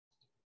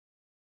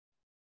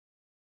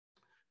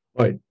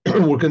Right.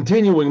 We're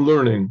continuing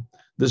learning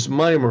this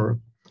mimer,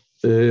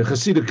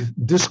 Hasidic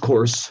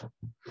discourse,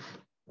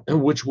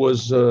 which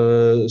was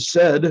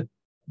said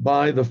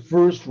by the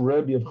first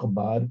Rebbe of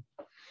Chabad,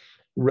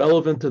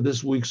 relevant to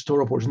this week's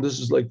Torah portion. This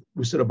is like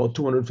we said about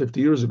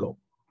 250 years ago.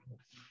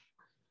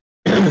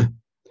 And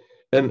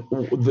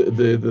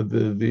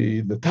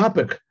the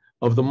topic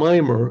of the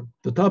mimer,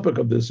 the topic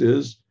of this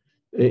is,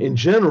 in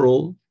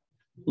general,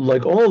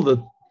 like all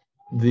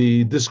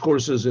the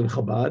discourses in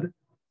Chabad,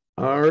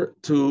 are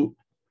to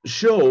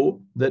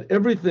show that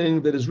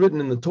everything that is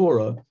written in the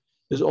Torah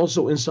is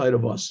also inside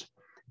of us.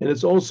 And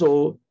it's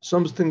also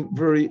something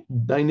very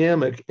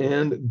dynamic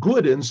and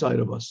good inside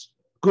of us,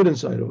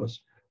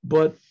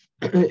 But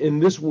in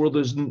this world,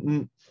 there's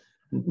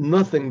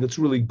nothing that's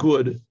really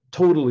good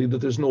totally,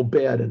 that there's no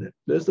bad in it.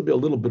 There has to be a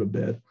little bit of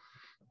bad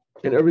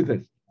in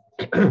everything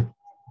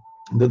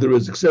that there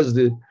is. It says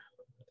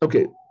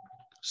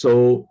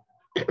so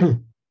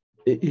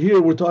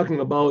here we're talking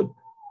about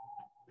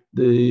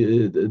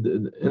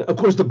and of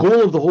course, the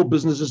goal of the whole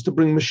business is to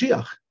bring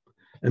Moshiach.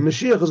 And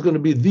Moshiach is going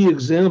to be the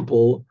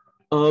example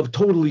of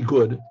totally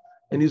good.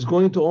 And he's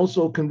going to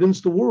also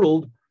convince the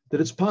world that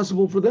it's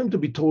possible for them to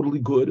be totally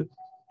good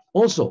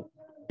also.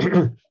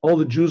 All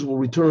the Jews will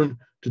return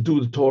to do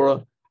the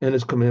Torah and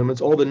its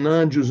commandments. All the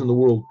non-Jews in the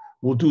world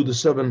will do the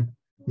 7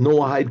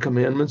 Noahide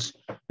commandments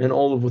and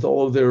with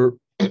all of their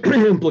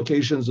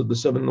implications of the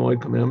 7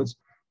 Noahide commandments.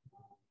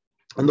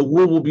 And the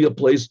world will be a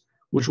place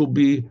which will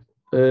be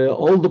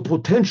all the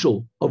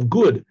potential of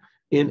good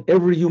in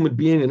every human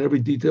being and every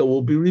detail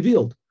will be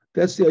revealed.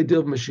 That's the idea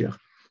of Mashiach.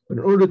 In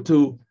order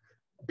to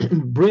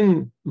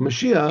bring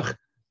Mashiach,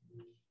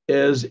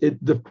 as it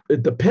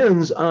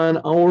depends on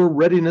our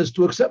readiness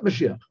to accept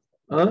Mashiach.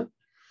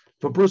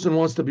 If a person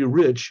wants to be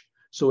rich,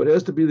 so it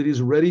has to be that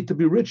he's ready to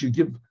be rich. You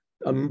give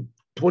 $20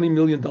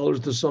 million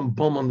to some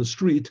bum on the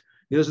street,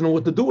 he doesn't know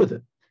what to do with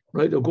it,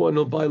 right? He'll go and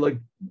he'll buy like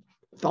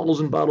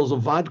 1,000 bottles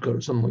of vodka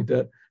or something like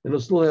that, and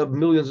he'll still have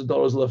millions of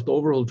dollars left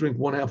over. He'll drink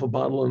 1/2 a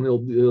bottle and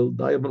he'll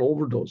die of an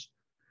overdose.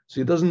 So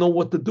he doesn't know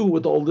what to do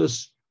with all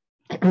this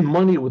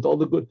money, with all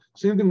the good.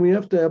 Same thing, we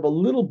have to have a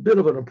little bit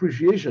of an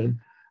appreciation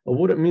of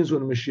what it means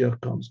when Mashiach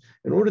comes.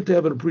 In order to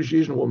have an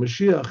appreciation of what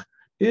Mashiach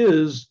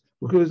is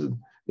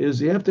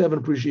you have to have an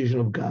appreciation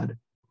of God.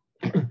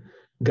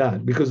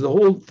 God, because the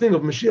whole thing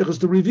of Mashiach is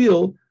to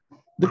reveal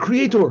the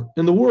Creator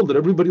in the world, that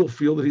everybody will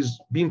feel that he's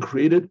being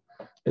created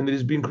and that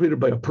he's being created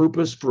by a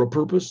purpose, for a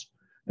purpose,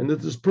 and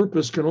that this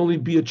purpose can only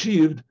be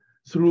achieved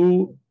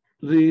through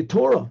the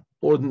Torah,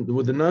 or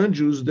with the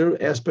non-Jews,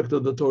 their aspect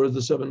of the Torah is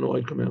the 7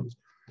 Noahide commandments.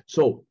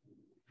 So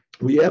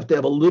we have to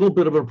have a little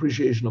bit of an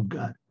appreciation of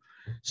God.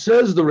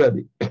 Says the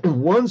Rebbe,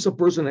 once a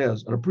person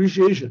has an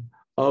appreciation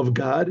of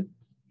God,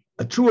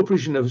 a true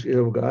appreciation of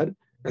God,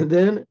 and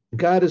then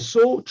God is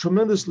so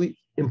tremendously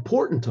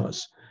important to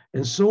us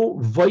and so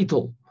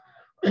vital,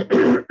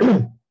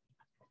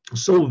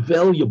 so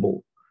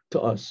valuable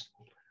to us,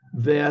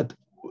 that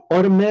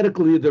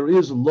automatically there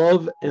is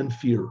love and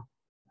fear.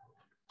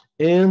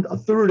 And a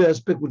third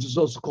aspect, which is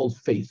also called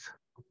faith.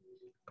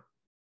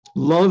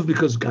 Love,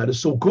 because God is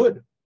so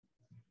good.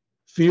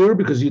 Fear,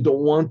 because you don't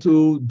want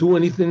to do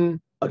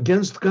anything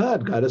against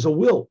God. God has a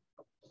will.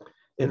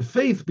 And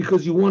faith,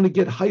 because you want to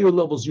get higher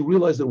levels. You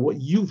realize that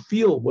what you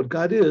feel, what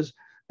God is,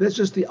 that's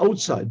just the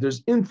outside.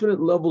 There's infinite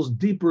levels,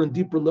 deeper and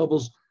deeper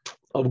levels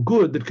of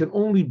good that can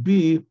only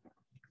be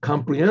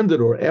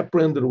comprehended or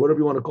apprehended, or whatever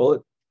you want to call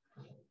it,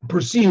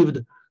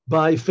 perceived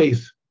by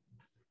faith.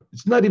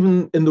 It's not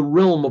even in the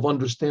realm of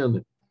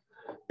understanding.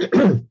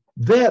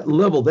 That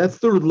level, that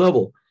third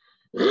level,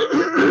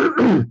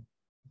 can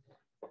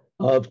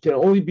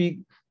only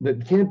be,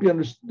 that can't be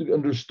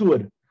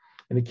understood,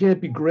 and it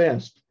can't be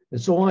grasped.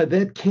 And so on,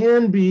 that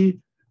can be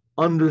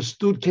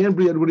understood, can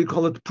be, what do you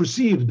call it,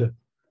 perceived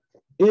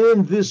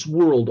in this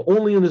world,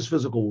 only in this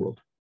physical world.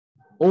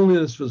 Only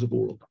in this physical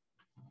world.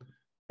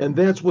 And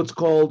that's what's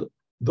called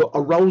the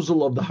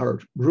arousal of the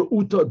heart,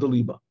 re'uta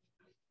deliba.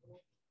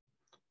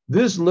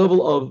 This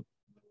level of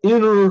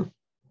inner,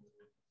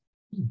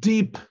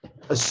 deep,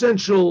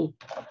 essential,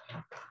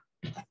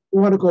 we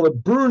want to call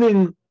it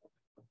burning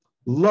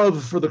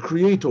love for the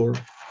Creator,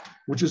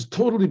 which is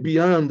totally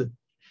beyond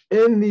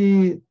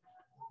any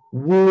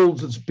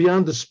worlds, it's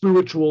beyond the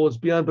spiritual, it's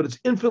beyond, but it's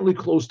infinitely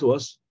close to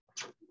us.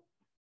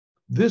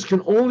 This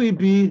can only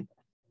be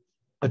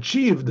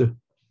achieved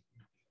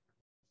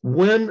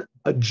when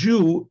a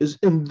Jew is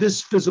in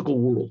this physical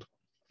world,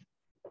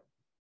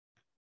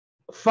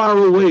 far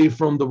away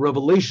from the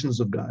revelations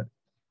of God.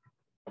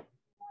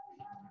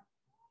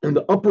 In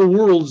the upper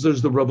worlds,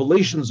 there's the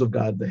revelations of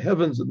God, the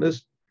heavens and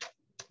this.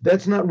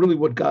 That's not really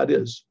what God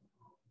is.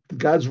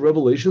 God's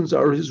revelations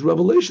are his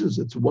revelations.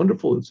 It's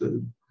wonderful. It's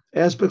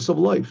aspects of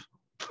life.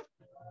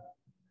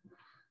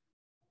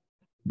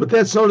 But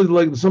that sounded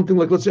like something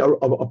like, let's say,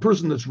 a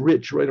person that's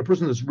rich, right? A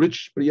person that's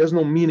rich, but he has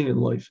no meaning in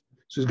life.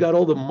 So he's got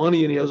all the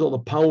money and he has all the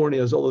power and he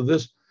has all of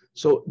this.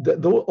 So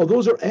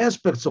those are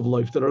aspects of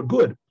life that are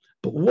good.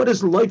 But what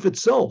is life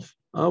itself?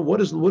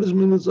 What is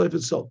meaningless life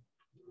itself?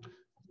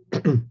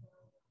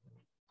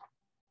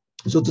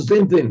 So it's the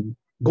same thing.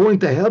 Going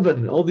to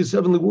heaven, all these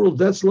heavenly worlds,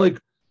 that's like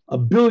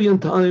 1,000,000,000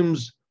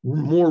 times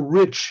more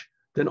rich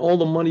than all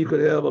the money you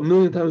could have,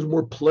 1,000,000 times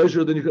more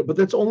pleasure than you could, but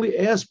that's only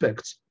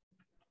aspects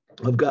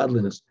of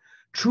godliness.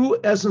 True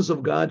essence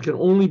of God can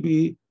only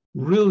be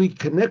really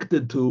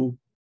connected to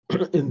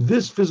in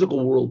this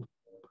physical world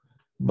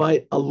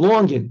by a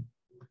longing,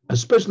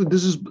 especially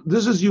this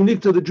is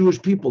unique to the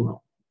Jewish people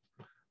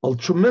now, a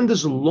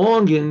tremendous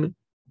longing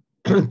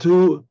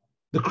to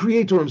the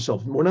Creator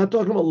himself. We're not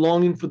talking about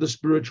longing for the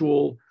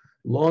spiritual,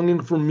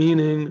 longing for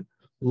meaning,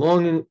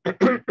 longing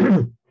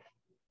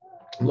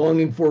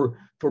longing for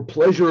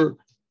pleasure,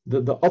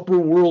 the upper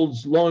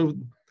worlds,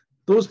 longing.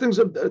 Those things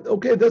are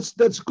okay.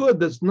 That's good.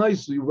 That's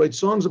nice. You write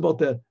songs about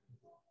that.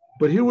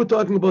 But here we're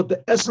talking about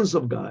the essence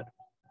of God,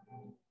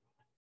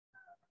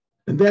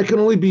 and that can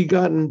only be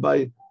gotten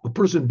by a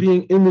person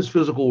being in this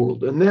physical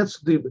world. And that's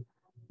the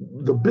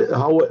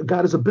how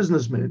God is a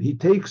businessman. He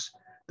takes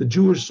the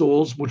Jewish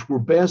souls, which were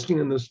basking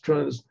in this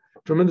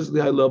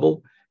tremendously high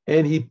level,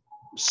 and he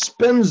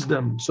spends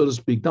them, so to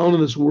speak, down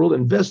in this world,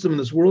 invests them in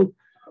this world,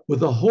 with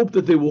the hope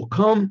that they will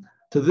come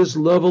to this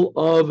level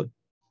of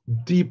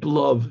deep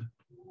love.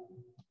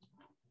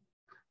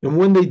 And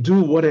when they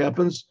do, what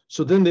happens?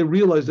 So then they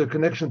realize their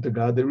connection to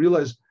God. They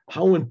realize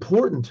how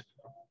important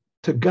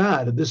to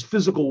God this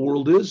physical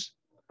world is.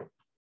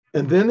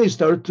 And then they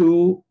start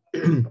to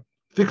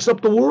fix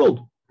up the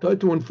world, try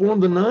to inform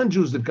the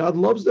non-Jews that God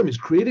loves them. He's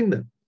creating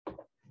them.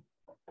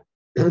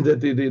 And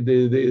that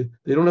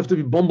they don't have to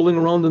be bumbling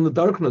around in the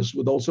darkness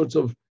with all sorts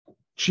of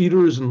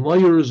cheaters and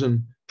liars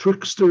and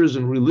tricksters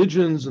and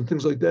religions and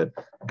things like that.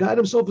 God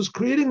himself is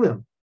creating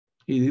them.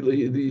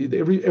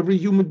 Every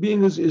human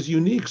being is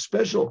unique,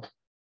 special.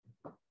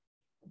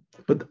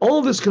 But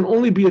all this can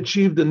only be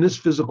achieved in this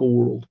physical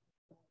world.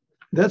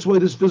 That's why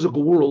this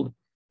physical world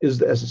is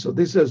the essence. So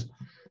he says,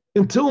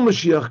 until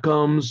Mashiach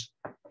comes,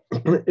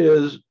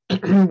 we're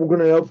going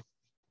to have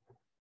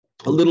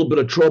a little bit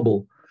of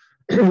trouble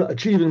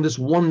achieving this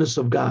oneness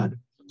of God.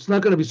 It's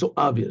not going to be so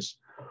obvious.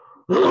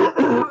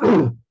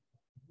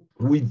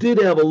 We did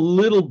have a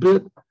little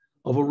bit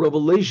of a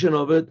revelation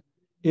of it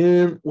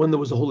when there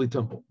was the Holy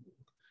Temple.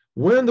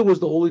 When there was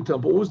the Holy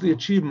Temple, what was the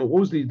achievement? What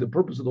was the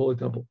purpose of the Holy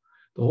Temple?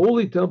 The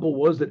Holy Temple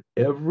was that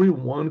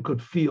everyone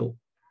could feel.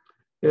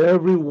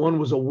 Everyone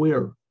was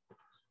aware.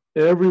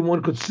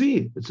 Everyone could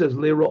see. It says,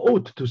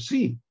 le'ra'ot, to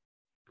see.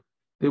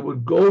 They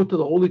would go to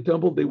the Holy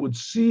Temple, they would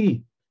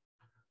see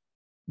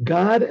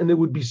God, and they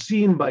would be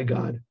seen by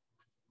God.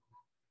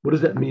 What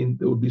does that mean?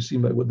 They would be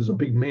seen by what? There's a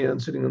big man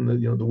sitting in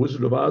the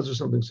Wizard of Oz or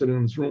something sitting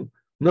in this room.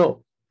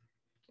 No.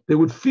 They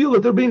would feel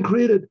that they're being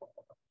created.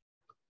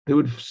 They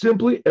would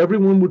simply,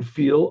 everyone would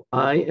feel,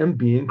 I am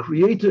being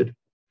created.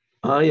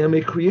 I am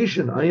a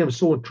creation. I am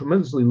so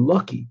tremendously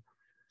lucky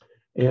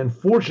and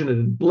fortunate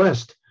and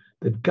blessed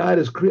that God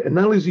is creating. And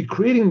not only is he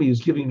creating me,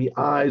 he's giving me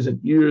eyes and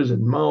ears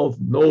and mouth,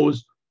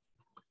 nose.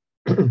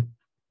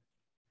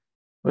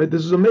 Right?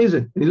 This is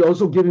amazing. And he's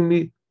also giving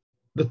me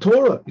the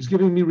Torah. He's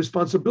giving me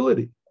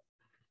responsibility.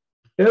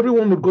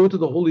 Everyone would go to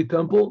the Holy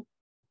Temple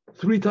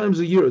 3 times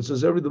a year. It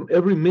says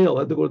every male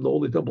had to go to the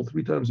Holy Temple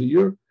 3 times a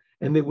year,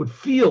 and they would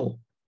feel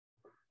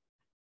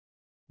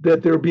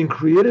that they're being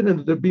created and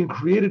that they're being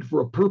created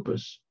for a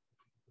purpose.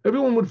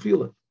 Everyone would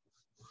feel it.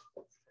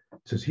 It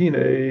says,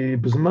 Hine,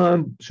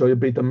 Bizman, Shoya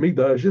Beit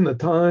HaMikdash, in the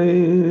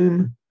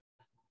time,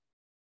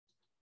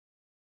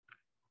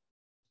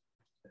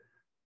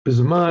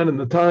 Bizman, in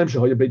the time,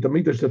 Shoya Beit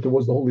HaMikdash, that there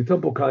was the Holy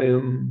Temple,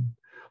 Kayim,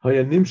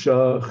 Haya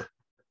Nimshach,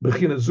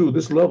 Bechinazu,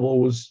 this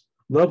this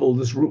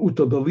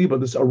Ru'uta Daliba,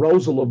 this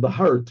arousal of the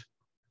heart,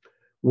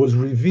 was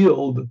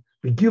revealed,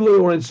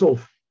 Begilei Or Ein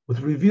Sof, with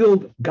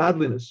revealed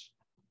godliness.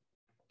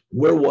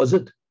 Where was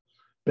it?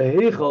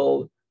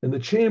 Beheichal, in the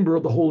chamber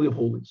of the Holy of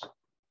Holies.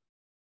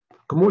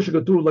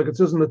 Kamoshikatu, like it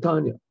says in the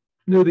Tanya,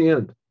 near the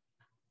end.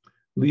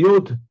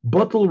 Liot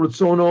batal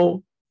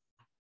ritzono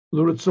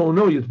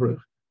l'ritzono yitbrech.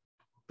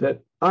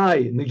 That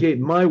I negate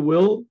my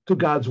will to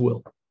God's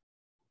will.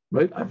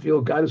 Right? I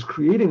feel God is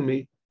creating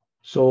me.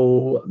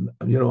 So,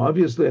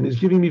 obviously, and he's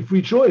giving me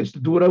free choice to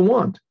do what I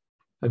want.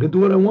 I can do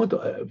what I want.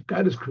 If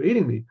God is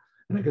creating me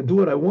and I can do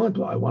what I want,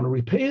 I want to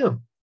repay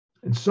him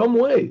in some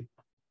way.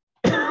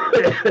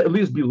 At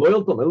least be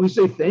loyal to him. At least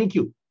say thank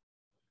you.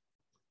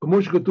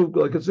 Like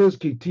it says,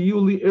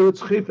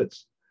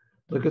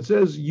 like it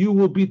says, you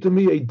will be to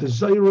me a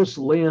desirous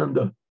land.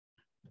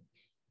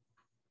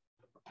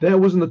 That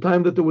was in the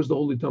time that there was the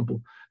Holy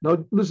Temple.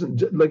 Now, listen,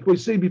 like we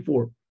say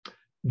before,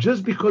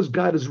 just because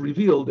God is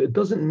revealed, it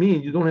doesn't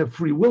mean you don't have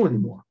free will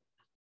anymore.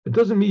 It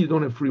doesn't mean you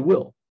don't have free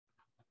will.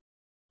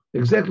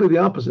 Exactly the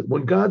opposite.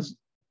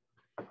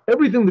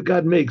 Everything that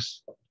God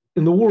makes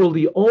in the world,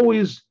 he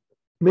always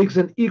makes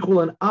an equal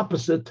and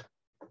opposite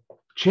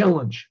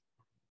challenge.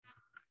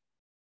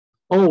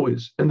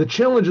 Always. And the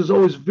challenge is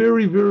always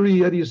very, very,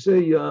 how do you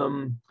say,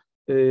 there's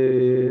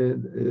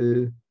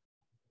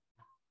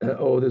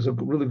a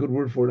really good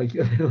word for it. I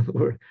can't know the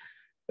word.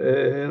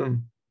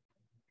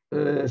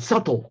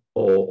 Subtle.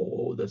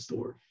 Oh, that's the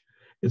word.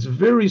 It's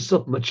very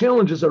subtle. The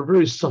challenges are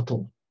very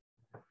subtle.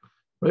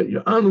 right?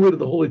 You're on the way to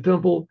the Holy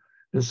Temple,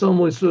 and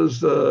someone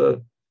says,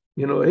 hey,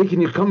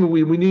 can you come?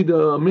 We need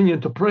a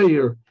minyan to pray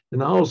here in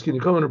the house. Can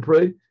you come in and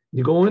pray?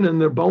 You go in, and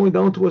they're bowing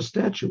down to a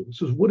statue. He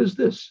says, what is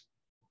this?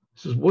 He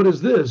says, what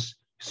is this?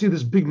 You see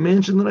this big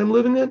mansion that I'm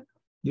living in?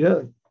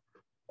 Yeah.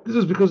 This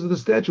is because of the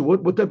statue.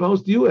 What type of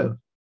house do you have?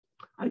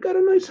 I got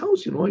a nice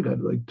house, I got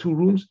like 2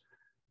 rooms.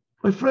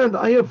 My friend,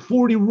 I have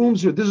 40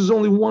 rooms here. This is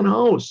only one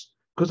house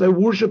because I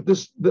worship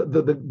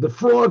the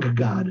frog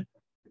god,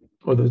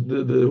 or the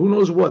who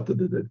knows what,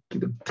 the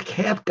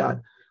cat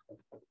god,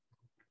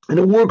 and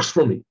it works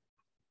for me.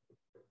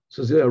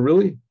 Says, yeah,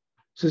 really?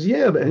 Says,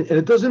 yeah, and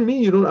it doesn't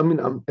mean you don't. I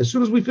mean, as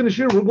soon as we finish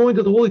here, we're going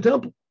to the Holy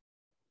Temple.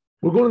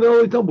 We're going to the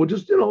Holy Temple.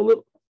 Just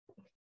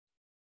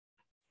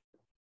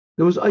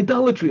there was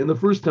idolatry in the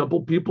first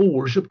temple. People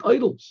worshipped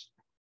idols.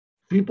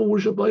 People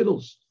worship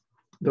idols.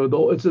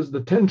 It says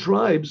the 10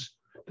 tribes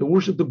that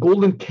worship the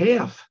golden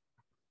calf.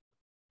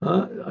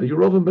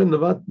 Yerovam ben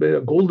Nevat,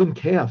 a golden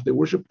calf. They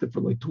worshipped it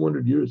for like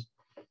 200 years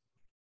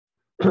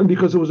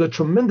because there was a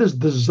tremendous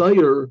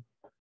desire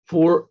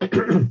for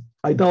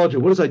idolatry.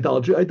 What is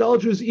idolatry?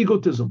 Idolatry is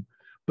egotism,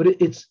 but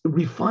it's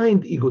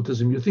refined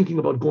egotism. You're thinking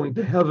about going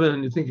to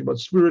heaven. You're thinking about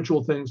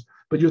spiritual things,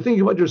 but you're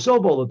thinking about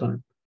yourself all the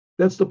time.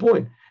 That's the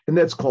point, and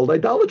that's called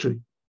idolatry.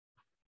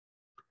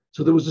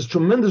 So there was this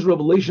tremendous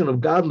revelation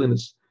of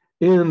godliness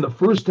in the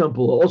first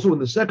temple, also in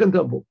the second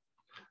temple.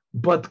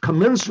 But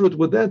commensurate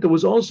with that, there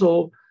was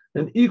also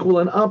an equal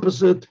and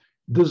opposite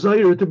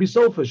desire to be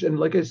selfish. And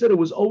like I said, it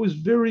was always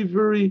very,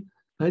 very,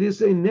 how do you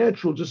say,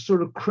 natural, just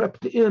sort of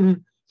crept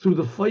in through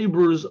the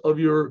fibers of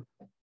your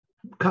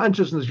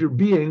consciousness, your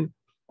being,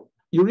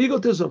 your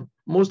egotism.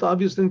 Most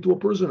obvious thing to a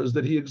person is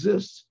that he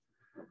exists.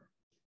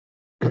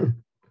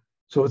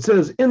 So it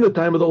says, in the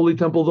time of the Holy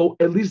Temple, though,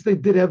 at least they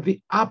did have the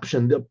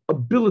option, the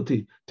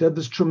ability to have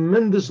this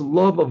tremendous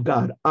love of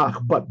God.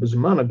 But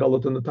B'zman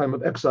HaGalut, in the time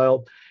of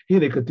exile,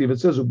 it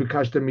says,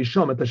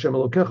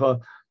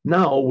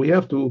 now we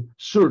have to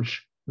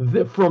search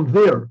from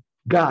there,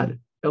 God,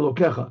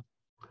 Elokecha,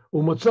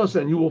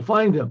 and you will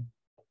find him.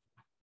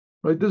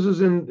 Right? This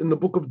is in the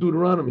book of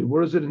Deuteronomy.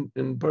 Where is it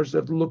in Parshas? I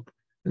have to look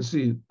and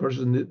see.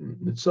 Parshas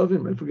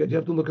Nitzavim, I forget. You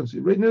have to look and see.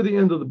 Right near the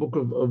end of the book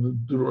of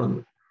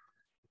Deuteronomy.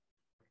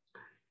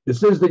 It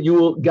says that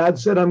God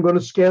said, I'm going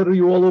to scatter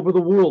you all over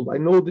the world. I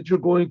know that you're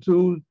going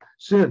to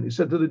sin. He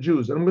said to the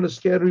Jews, and I'm going to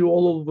scatter you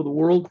all over the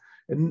world.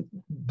 And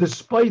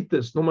despite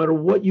this, no matter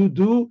what you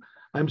do,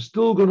 I'm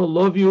still going to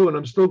love you and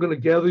I'm still going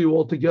to gather you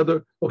all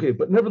together. Okay,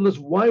 but nevertheless,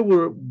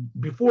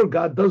 before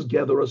God does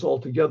gather us all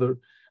together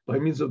by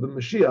means of the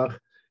Mashiach,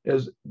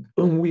 as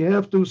we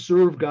have to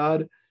serve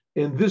God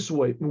in this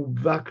way. You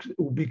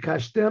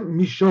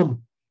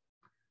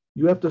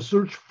have to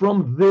search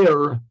from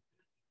there.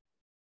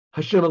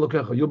 Hashem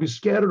Elokecha. You'll be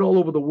scattered all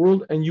over the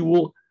world, and you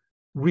will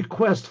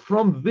request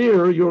from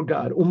there your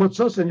God.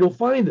 Umatzas, and you'll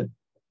find him.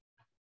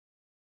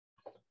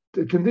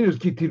 It continues,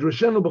 because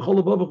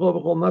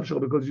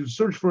you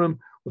search for him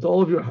with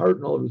all of your heart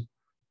and all of his.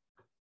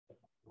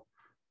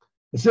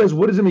 It says,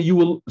 what does it mean? You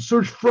will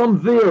search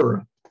from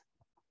there.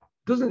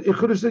 It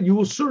could have said you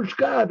will search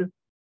God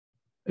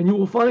and you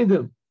will find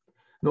him.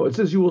 No, it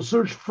says you will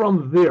search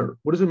from there.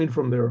 What does it mean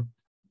from there?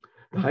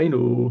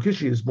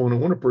 Kishi is born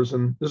when a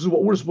person. This is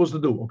what we're supposed to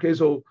do. Okay,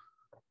 so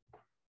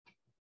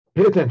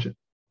pay attention.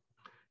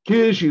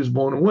 Kishi is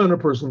born when a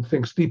person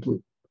thinks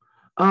deeply.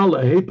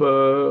 Allah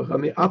on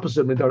the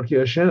opposite Midarki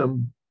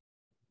Hashem,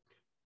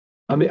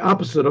 on the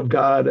opposite of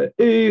God.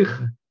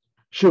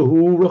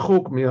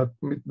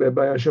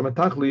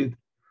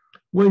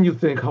 When you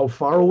think how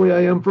far away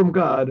I am from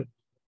God,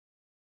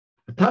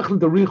 Tachlit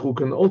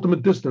Arichuk, an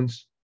ultimate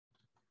distance,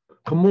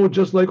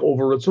 just like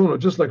over Ratzona,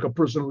 just like a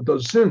person who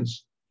does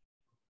sins.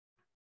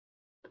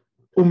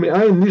 Where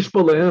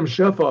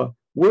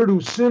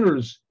do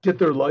sinners get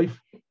their life?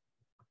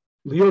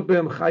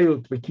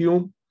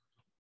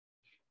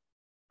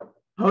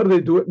 How do they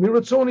do it?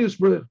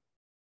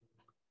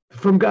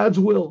 From God's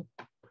will.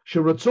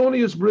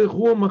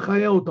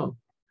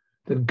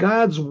 That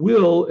God's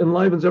will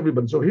enlivens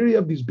everybody. So here you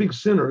have these big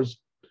sinners,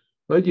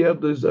 right? You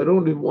have this, I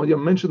don't even want to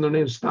mention their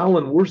name,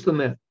 Stalin, worse than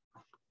that.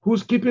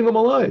 Who's keeping them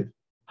alive?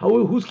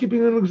 Who's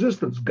keeping them in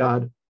existence?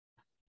 God.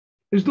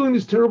 He's doing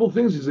these terrible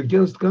things. He's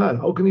against God.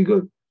 How can he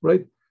go,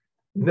 right?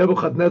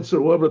 Nebuchadnezzar,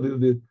 whoever,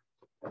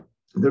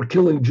 they're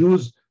killing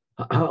Jews.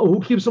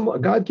 Who keeps them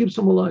alive? God keeps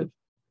them alive.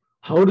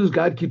 How does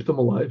God keep them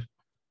alive?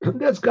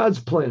 That's God's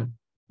plan.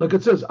 Like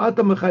it says,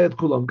 Ata mechayat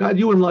kulam. God,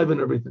 you enliven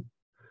everything.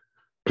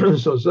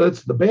 So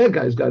that's the bad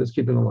guys God is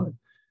keeping alive.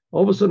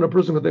 All of a sudden a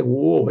person can think,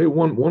 whoa, hey,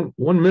 one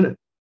minute.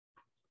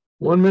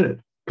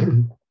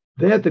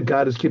 that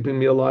God is keeping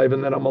me alive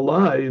and that I'm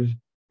alive,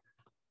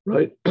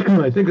 right?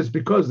 I think it's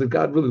because that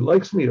God really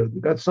likes me or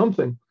got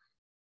something.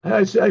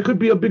 I say I could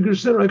be a bigger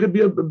sinner. I could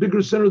be a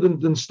bigger sinner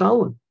than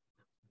Stalin.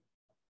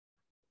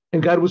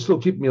 And God would still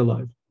keep me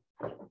alive.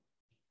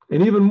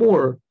 And even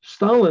more,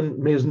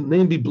 Stalin, may his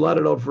name be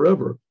blotted out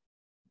forever.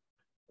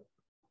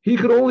 He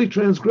could only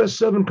transgress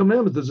 7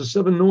 commandments. There's the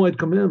 7 Noahide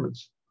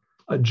commandments.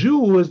 A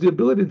Jew has the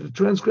ability to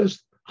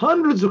transgress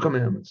hundreds of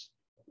commandments.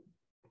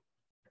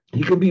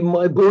 He can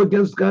go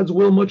against God's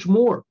will much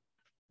more.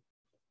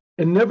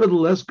 And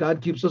nevertheless,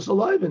 God keeps us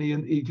alive and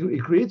he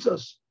creates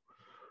us.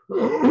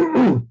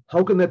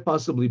 How can that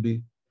possibly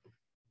be?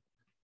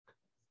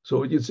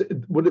 So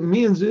what it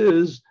means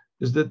is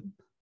that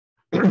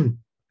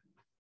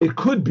it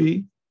could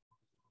be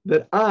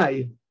that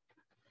I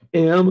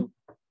am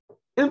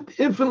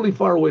infinitely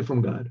far away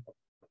from God.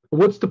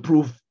 What's the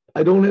proof?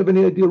 I don't have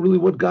any idea really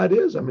what God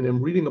is. I mean,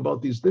 I'm reading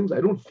about these things.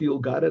 I don't feel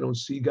God. I don't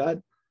see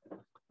God.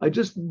 I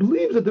just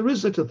believe that there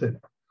is such a thing.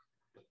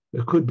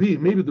 It could be.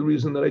 Maybe the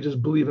reason that I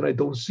just believe and I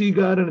don't see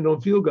God and I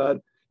don't feel God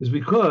is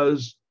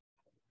because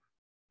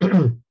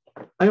I'm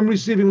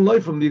receiving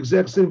life from the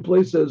exact same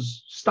place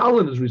as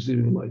Stalin is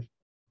receiving life.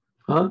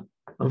 Huh?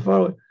 I'm far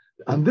away.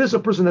 On this, a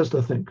person has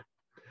to think.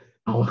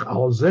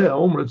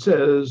 It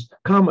says,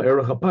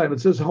 it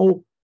says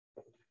how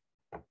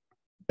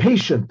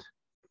patient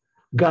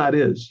God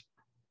is.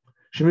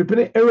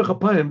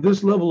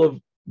 This level of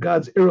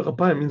God's erech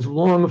apayim means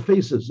long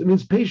faces. It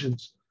means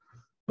patience.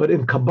 But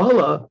in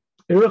Kabbalah,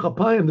 erech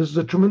apayim, this is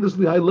a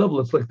tremendously high level.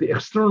 It's like the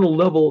external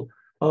level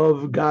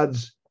of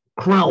God's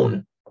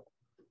crown.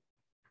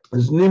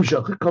 As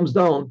nimshach, it comes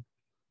down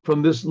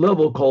from this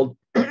level called,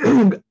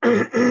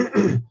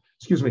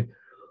 excuse me,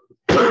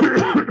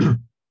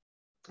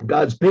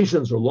 God's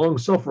patience or long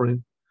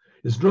suffering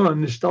is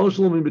drawn. Nishtal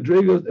shalom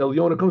b'dreiga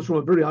elyon. It comes from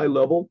a very high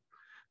level.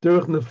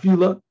 Derech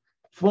nefila,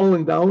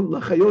 falling down.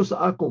 Lachayos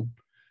akum,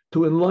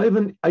 to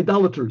enliven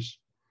idolaters.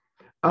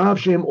 Av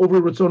shem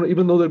over ritzona,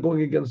 even though they're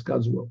going against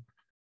God's will.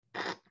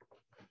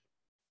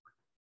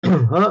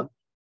 Huh?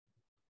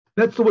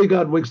 That's the way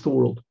God makes the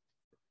world.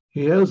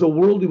 He has a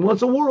world. He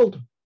wants a world.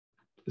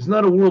 It's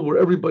not a world where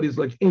everybody's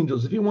like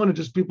angels. If he wanted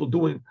just people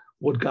doing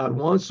what God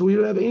wants, so he'd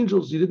have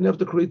angels. He didn't have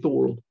to create the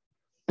world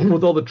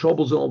with all the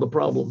troubles and all the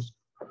problems.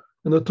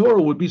 And the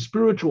Torah would be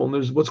spiritual. And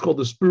there's what's called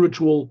the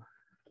spiritual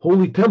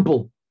holy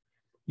temple,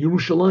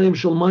 Yerushalayim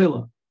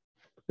Shalmaila.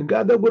 And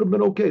God, that would have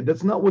been okay.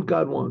 That's not what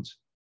God wants.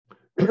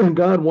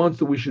 God wants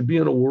that we should be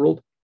in a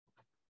world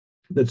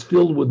that's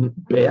filled with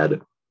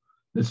bad,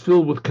 that's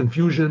filled with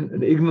confusion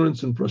and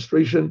ignorance and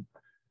frustration,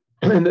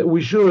 and that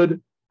we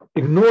should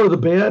ignore the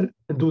bad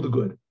and do the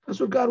good.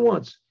 That's what God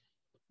wants.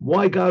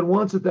 Why God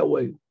wants it that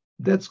way?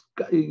 That's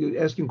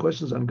you're asking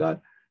questions on God.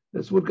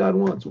 That's what God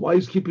wants. Why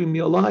He's keeping me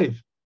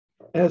alive?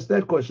 Ask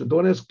that question.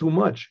 Don't ask too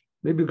much.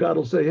 Maybe God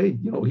will say, hey,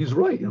 He's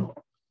right,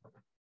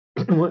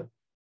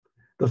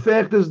 The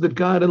fact is that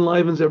God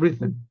enlivens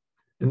everything,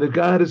 and that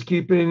God is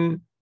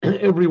keeping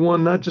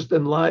everyone not just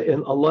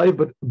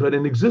alive, but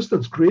in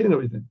existence, creating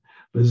everything.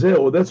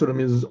 That's what it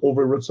means, is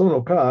over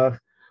Ratzono Kach,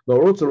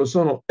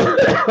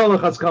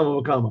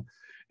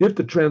 if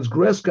to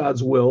transgress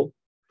God's will,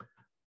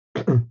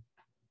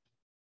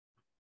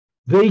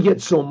 they get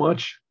so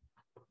much.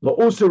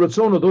 Those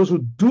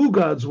who do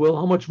God's will,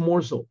 how much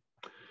more so?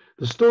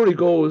 The story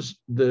goes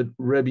that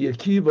Rabbi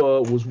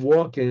Akiva was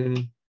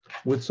walking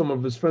with some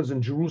of his friends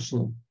in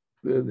Jerusalem,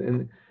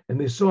 and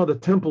they saw the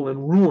temple in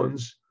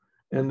ruins,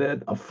 and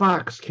that a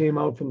fox came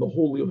out from the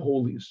Holy of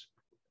Holies.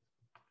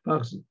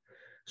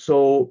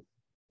 So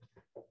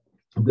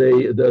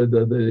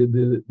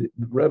the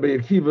Rabbi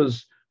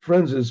Akiva's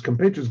friends, his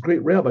compatriots,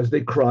 great rabbis,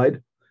 they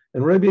cried,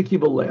 and Rabbi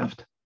Akiva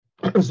laughed.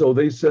 So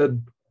they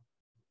said,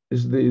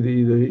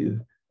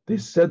 they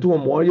said to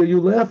him, why are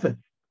you laughing?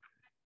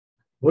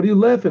 What are you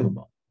laughing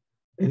about?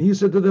 And he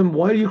said to them,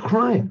 why are you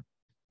crying?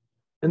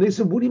 And they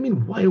said, what do you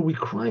mean, why are we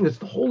crying? It's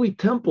the holy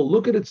temple.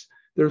 Look at it.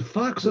 There are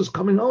foxes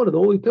coming out of the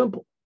holy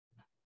temple.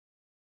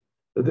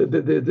 We're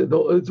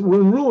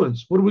in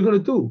ruins. What are we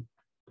going to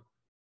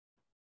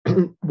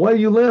do? Why are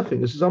you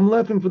laughing? He says, I'm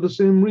laughing for the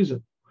same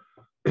reason.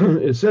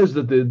 It says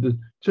that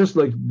just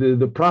like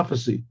the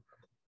prophecy,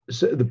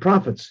 the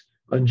prophets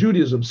on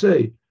Judaism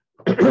say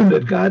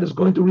that God is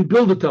going to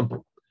rebuild the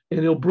temple and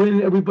he'll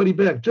bring everybody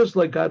back, just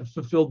like God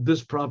fulfilled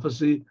this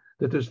prophecy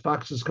that there's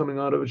foxes coming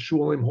out of it,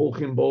 Shualim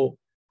Holchim Bo.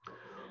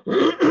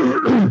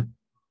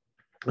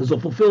 And so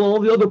fulfill all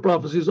the other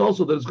prophecies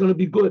also that it's going to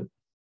be good.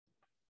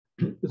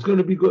 It's going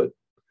to be good.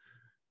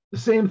 The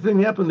same thing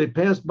happened. They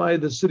passed by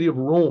the city of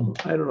Rome.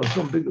 I don't know,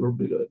 some big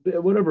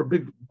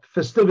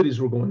festivities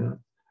were going on.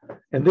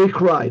 And they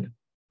cried.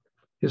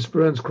 His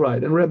friends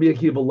cried. And Rabbi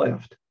Akiva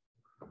laughed.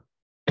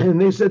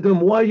 And they said to him,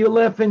 why are you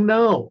laughing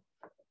now?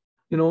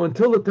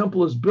 Until the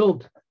temple is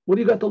built, what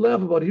do you got to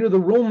laugh about? Here the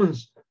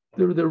Romans,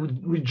 they're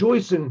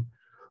rejoicing,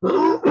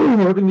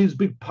 having these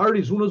big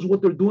parties. Who knows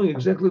what they're doing?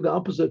 Exactly the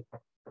opposite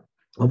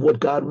of what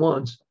God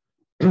wants.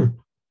 And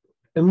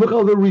look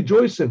how they're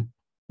rejoicing.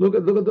 Look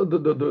at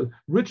the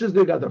riches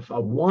they got,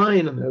 the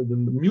wine and the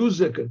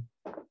music.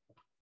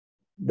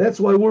 That's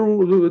why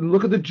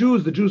look at the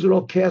Jews. The Jews are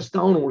all cast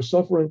down and we're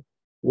suffering.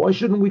 Why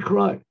shouldn't we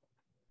cry?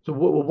 So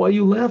why are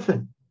you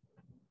laughing?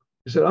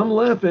 He said, I'm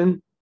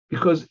laughing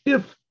because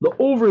if the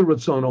over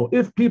Ratzono,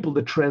 if people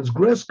that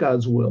transgress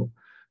God's will,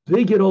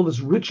 they get all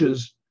this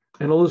riches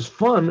and all this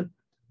fun,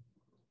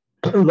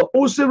 the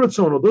Ose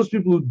Ratzono, those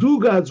people who do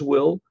God's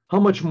will, how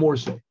much more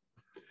so?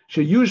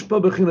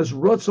 Sheyushpa b'chinas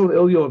Ratzon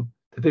Elyon,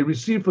 that they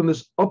receive from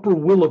this upper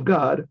will of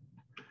God,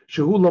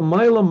 Shehu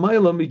lamayla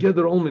mayla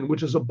migeder olmin,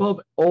 which is above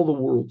all the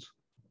worlds.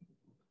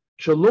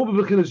 Shelo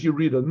b'bechinas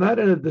yurida, not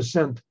in a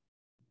descent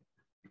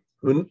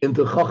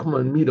into chachma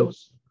and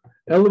midos.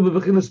 Elo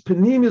b'bechinas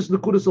penimis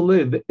nekudas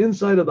alev, the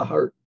inside of the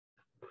heart.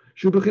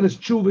 Shu b'bechinas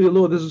tshuva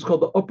yelo, this is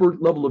called the upper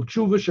level of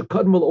tshuva,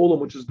 shekadmal olam,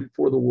 which is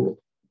before the world.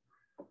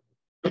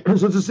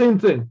 So it's the same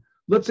thing.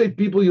 Let's say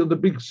people, the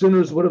big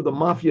sinners, whatever, the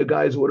mafia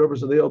guys or whatever,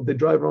 so they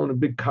drive around in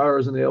big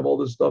cars and they have all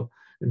this stuff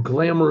and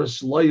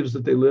glamorous lives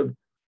that they live.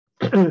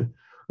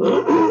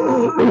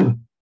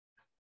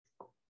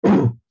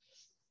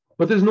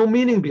 But there's no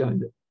meaning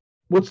behind it.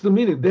 What's the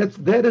meaning?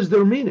 That is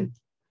their meaning.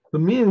 The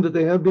meaning that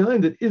they have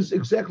behind it is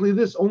exactly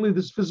this, only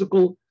this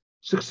physical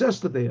success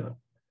that they have.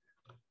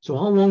 So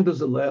how long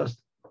does it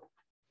last?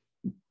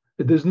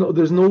 There's no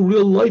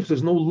real life,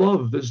 there's no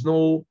love, there's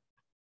no,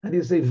 how do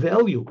you say,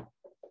 value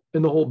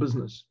in the whole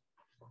business.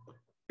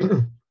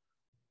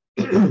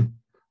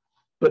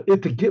 But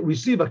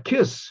receive a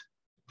kiss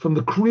from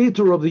the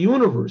creator of the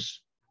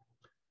universe,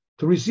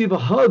 to receive a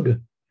hug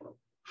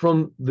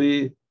from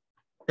the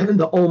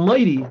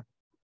Almighty,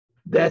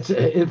 that's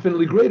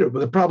infinitely greater. But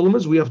the problem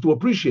is we have to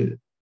appreciate it.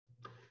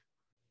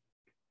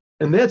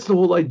 And that's the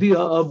whole idea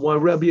of why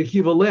Rabbi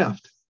Akiva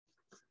laughed.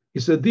 He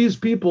said, these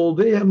people,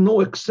 they have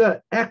no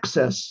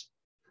access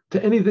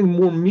to anything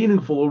more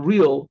meaningful or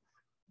real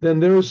than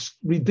their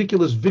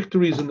ridiculous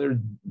victories and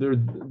their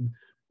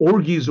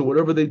orgies or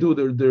whatever they do,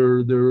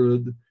 their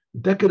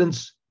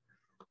decadence.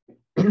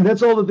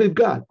 That's all that they've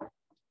got.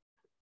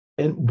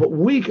 But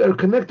we are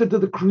connected to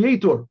the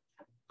Creator,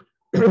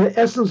 the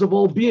essence of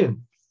all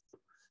being.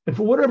 And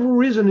for whatever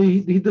reason,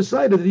 he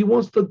decided that he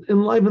wants to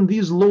enliven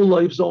these low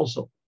lives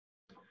also.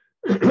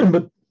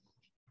 But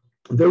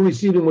they're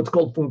receiving what's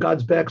called from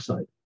God's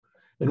backside.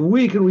 And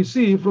we can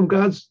receive from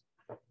God's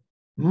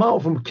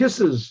mouth, from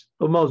kisses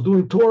of mouths,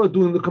 doing Torah,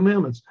 doing the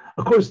commandments.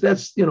 Of course,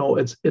 that's,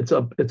 it's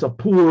a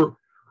poor,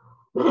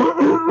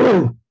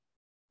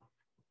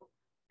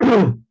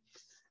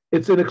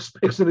 it's an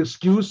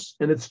excuse,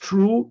 and it's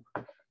true,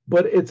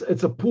 but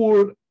it's a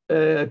poor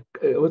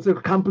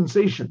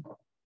compensation,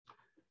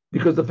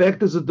 because the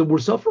fact is that we're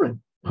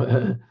suffering.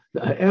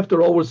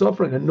 After all, we're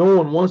suffering, and no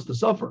one wants to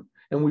suffer,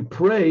 and we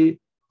pray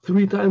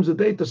 3 times a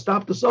day to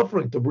stop the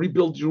suffering, to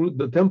rebuild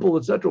the temple,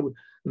 etc.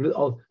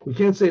 We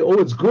can't say, "Oh,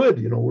 it's good."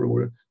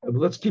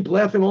 Let's keep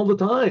laughing all the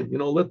time.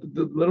 Let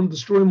them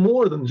destroy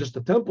more than just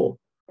the temple,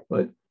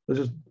 right?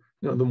 Just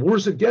the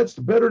worse it gets,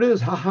 the better it is.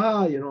 Ha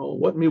ha.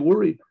 What me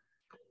worry.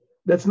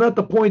 That's not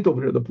the point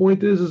over here. The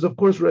point is of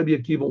course Rabbi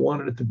Akiva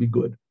wanted it to be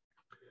good,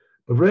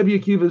 but Rabbi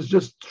Akiva is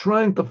just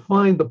trying to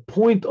find the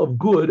point of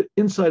good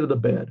inside of the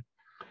bad.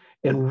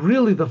 And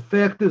really, the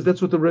fact is,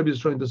 that's what the Rebbe is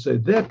trying to say.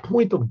 That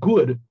point of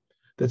good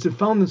that's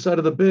found inside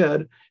of the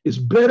bad is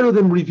better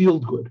than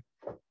revealed good.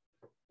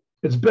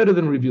 It's better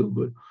than revealed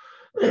good.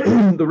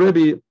 The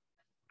Rebbe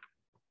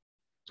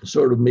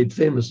sort of made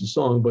famous a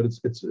song, but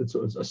it's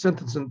a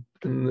sentence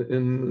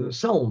in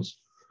Psalms.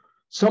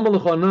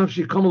 Samalecha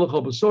nafshi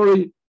kamalecha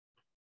basori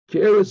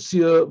ke'eretz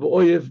sia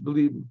v'oyev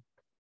b'li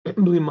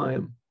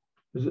mayim.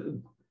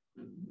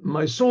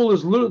 My soul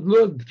is,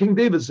 King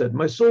David said,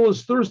 my soul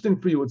is thirsting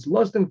for you. It's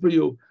lusting for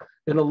you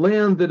in a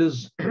land that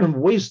is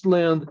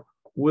wasteland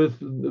where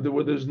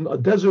there's a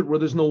desert where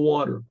there's no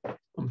water.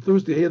 I'm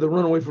thirsty. He had to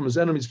run away from his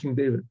enemies, King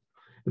David.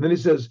 And then he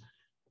says,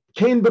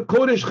 Kain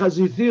bekodesh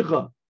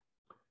chaziticha.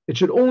 It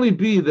should only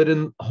be that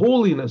in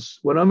holiness,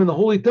 when I'm in the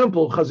holy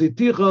temple,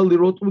 chaziticha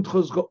lirot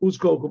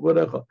usko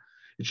kavarecha.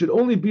 It should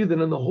only be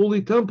that in the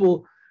holy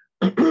temple,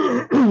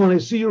 when I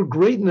see your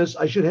greatness,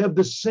 I should have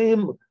the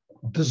same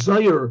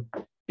desire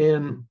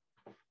and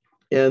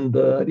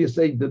how do you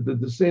say,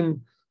 the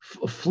same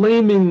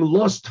flaming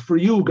lust for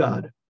you,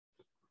 God,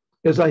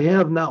 as I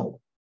have now.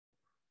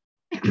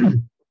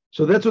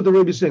 So that's what the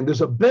Rebbe is saying.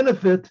 There's a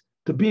benefit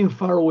to being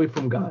far away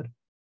from God,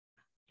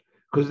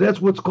 because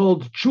that's what's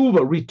called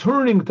tshuva,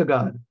 returning to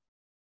God.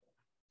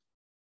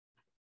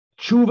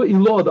 Tshuva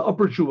ilah, the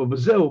upper tshuva,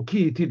 v'zeu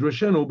ki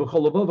tidrashenu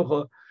b'chol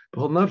levavacha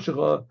b'chol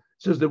nafshecha,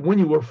 says that when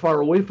you are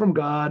far away from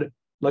God,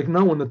 like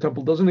now when the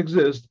temple doesn't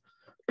exist,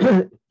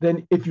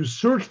 then if you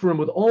search for him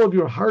with all of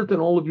your heart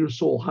and all of your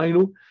soul,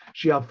 hainu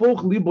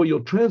shiafoch libo,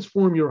 you'll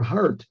transform your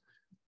heart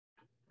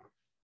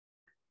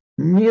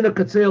mina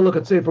katzeh la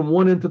katzeh, from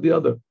one end to the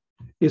other.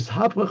 Is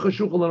hapcha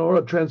chashuch al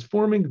ora,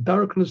 transforming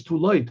darkness to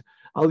light.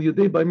 Al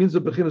yedei by means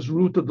of bechinas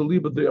ruta the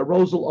liba, the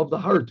arousal of the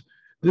heart.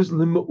 This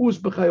limaus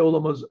b'chay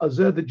olam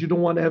azeh, that you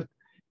don't want to have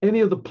any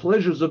of the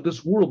pleasures of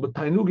this world, but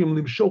tainugim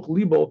limshok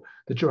libo,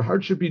 that your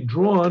heart should be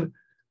drawn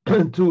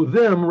to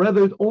them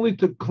rather only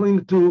to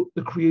cling to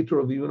the creator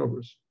of the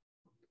universe.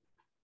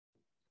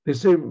 They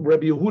say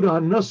Rabbi Yehuda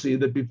HaNasi,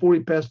 that before he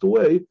passed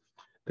away,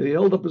 that he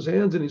held up his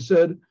hands and he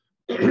said,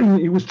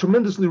 he was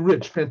tremendously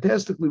rich,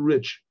 fantastically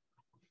rich,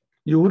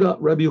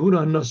 Rabbi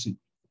Yehuda HaNasi.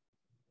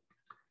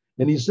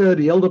 And he said,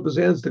 he held up his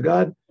hands to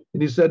God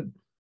and he said,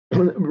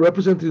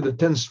 representing the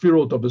 10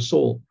 sefirot of his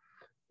soul,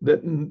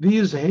 that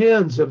these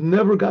hands have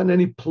never gotten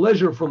any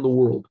pleasure from the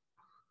world.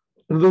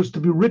 In other words, to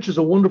be rich is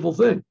a wonderful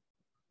thing.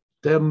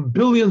 To have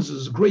billions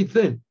is a great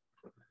thing.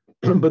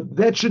 But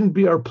that shouldn't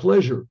be our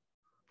pleasure.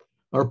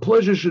 Our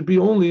pleasure should be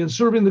only in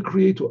serving the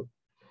Creator.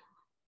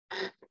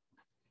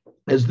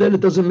 As then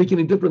it doesn't make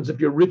any difference if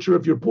you're rich or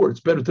if you're poor. It's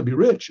better to be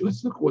rich.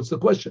 What's the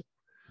question?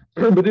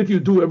 But if you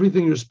do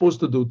everything you're supposed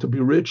to do to be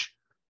rich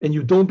and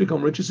you don't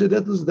become rich, you say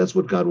that's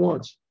what God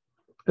wants.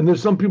 And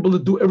there's some people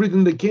that do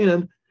everything they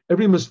can,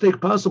 every mistake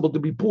possible to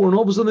be poor, and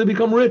all of a sudden they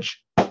become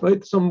rich,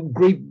 right? Some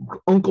great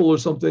uncle or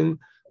something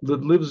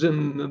that lives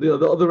in the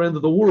other end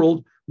of the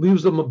world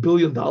leaves them $1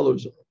 billion,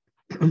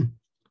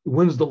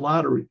 wins the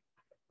lottery.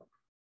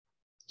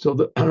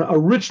 So our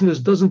richness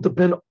doesn't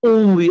depend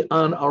only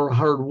on our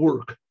hard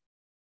work,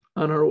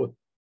 but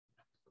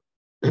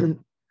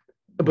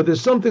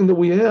there's something that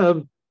we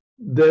have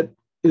that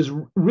is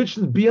rich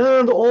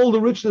beyond all the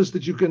richness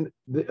that you can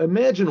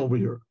imagine over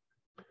here.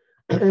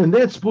 And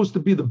that's supposed to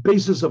be the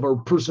basis of our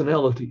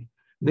personality,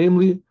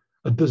 namely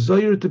a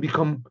desire to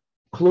become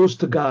close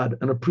to God,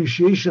 an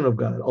appreciation of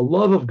God, a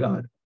love of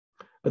God,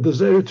 a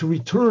desire to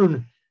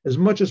return as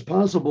much as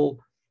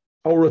possible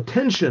our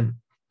attention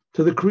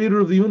to the Creator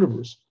of the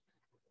universe.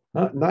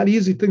 Not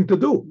easy thing to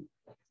do.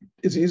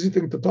 It's an easy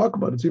thing to talk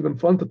about. It's even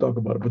fun to talk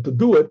about it, but to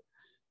do it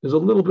is a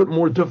little bit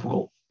more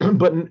difficult.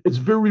 But it's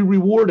very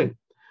rewarding.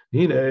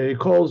 He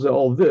calls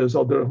all this,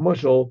 all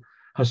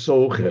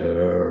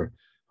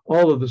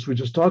of this we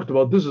just talked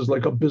about. This is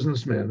like a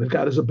businessman. That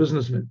God is a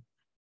businessman.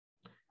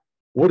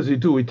 What does he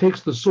do? He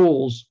takes the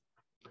souls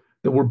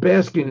that were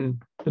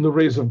basking in the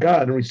rays of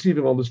God and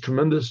receiving all this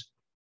tremendous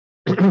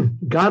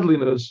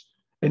godliness,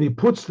 and he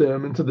puts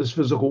them into this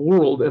physical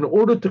world in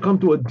order to come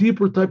to a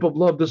deeper type of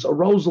love, this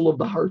arousal of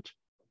the heart.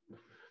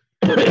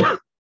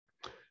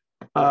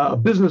 A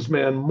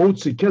businessman,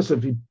 Motzi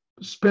Kesef,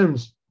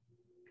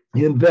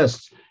 he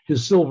invests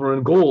his silver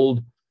and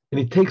gold, and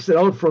he takes it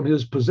out from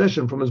his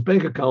possession, from his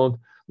bank account,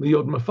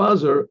 Liod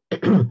Mefazer,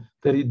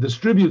 that he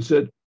distributes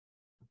it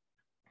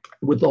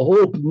with the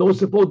hope, no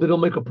support, that he'll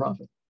make a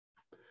profit.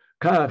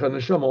 Kach and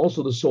Neshama,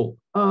 also the soul.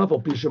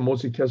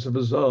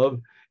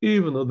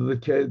 Even though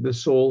the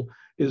soul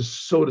is,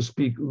 so to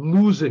speak,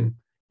 losing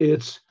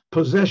its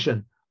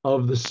possession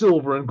of the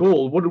silver and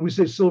gold. What did we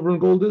say silver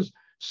and gold is?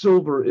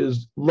 Silver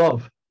is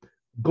love.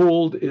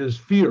 Gold is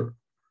fear.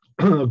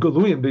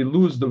 They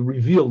lose the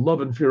revealed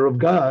love and fear of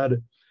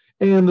God.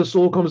 And the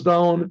soul comes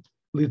down,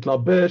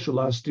 litlabesh,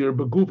 lastir,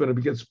 beguf, and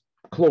it gets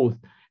clothed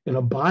in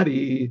a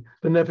body,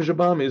 the nefesh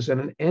abamis, and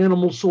an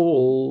animal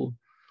soul.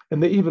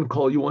 And they even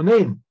call you a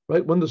name,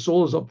 right? When the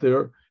soul is up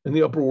there in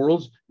the upper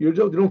worlds, you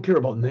don't care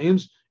about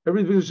names.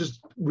 Everything is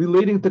just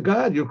relating to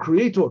God, your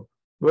Creator,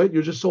 right?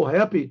 You're just so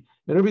happy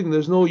and everything.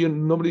 There's no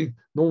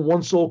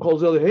one soul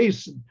calls the other, hey,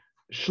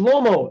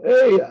 Shlomo,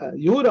 hey,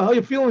 Yehuda, how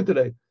you feeling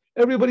today?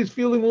 Everybody's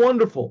feeling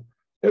wonderful.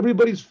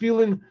 Everybody's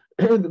feeling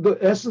the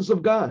essence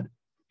of God,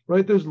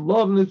 right? There's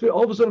love, and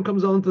all of a sudden it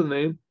comes down to the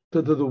name,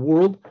 to the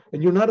world,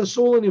 and you're not a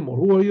soul anymore.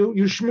 Who are you?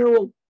 You're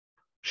Shmerel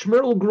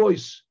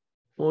Grois.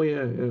 Oh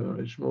yeah,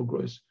 Shmerel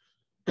Grois.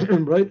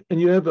 Right?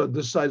 And you have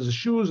this size of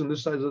shoes and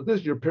this size of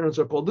this. Your parents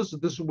are called this,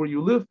 and this is where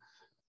you live,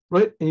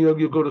 right? And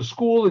you go to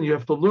school and you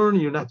have to learn,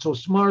 and you're not so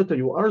smart, or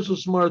you are so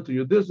smart, or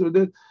you're this or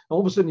that. And all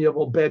of a sudden you have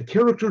all bad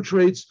character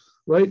traits,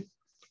 right?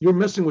 You're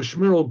messing with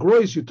Shmerel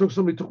Grois.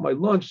 Somebody took my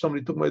lunch,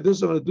 somebody took my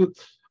this, I'm going to do it.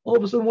 All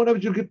of a sudden, what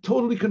happens? You get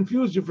totally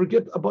confused. You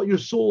forget about your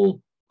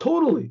soul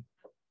totally.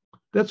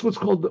 That's what's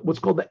called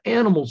the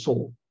animal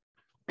soul.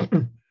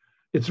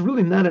 It's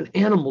really not an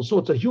animal soul.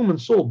 It's a human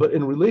soul, but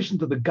in relation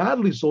to the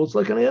godly soul, it's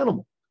like an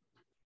animal.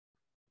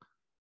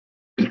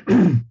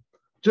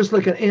 Just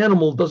like an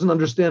animal doesn't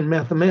understand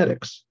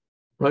mathematics,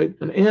 right?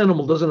 An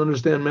animal doesn't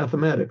understand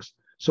mathematics.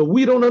 So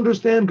we don't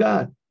understand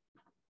God.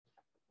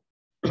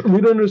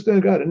 We don't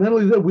understand God. And not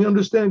only that, we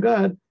understand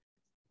God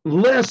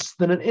less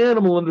than an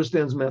animal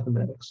understands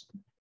mathematics.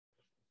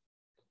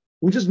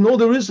 We just know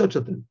there is such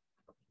a thing.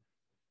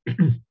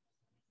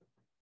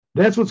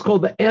 That's what's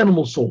called the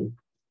animal soul.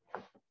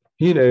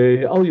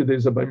 All your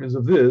days are by means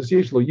of this,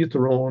 Yeshlo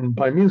Yitron,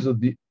 by means of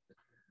the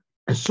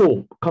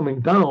soul coming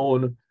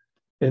down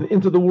and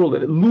into the world,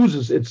 and it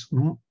loses its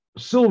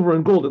silver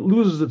and gold, it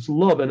loses its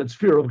love and its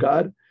fear of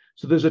God.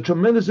 So there's a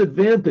tremendous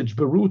advantage,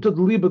 Beruta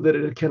Liba, that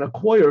it can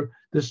acquire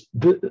this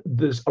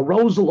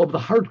arousal of the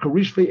heart,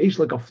 Karish Fe'esh,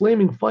 like a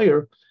flaming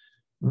fire.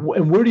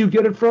 And where do you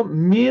get it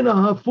from? Mina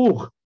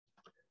Hafuch.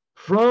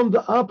 From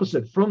the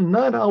opposite, from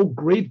not how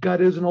great God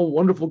is and how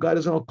wonderful God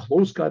is and how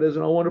close God is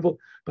and how wonderful,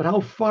 but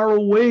how far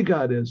away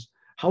God is,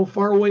 how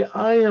far away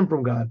I am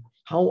from God,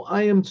 how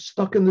I am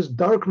stuck in this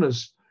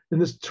darkness, in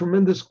this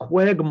tremendous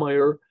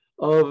quagmire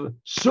of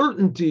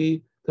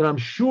certainty that I'm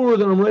sure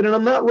that I'm right and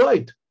I'm not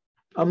right.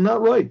 I'm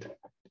not right.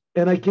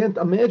 And I can't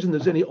imagine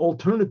there's any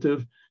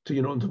alternative to,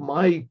 to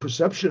my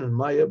perception and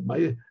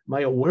my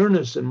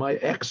awareness and my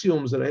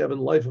axioms that I have in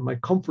life and my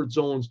comfort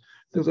zones,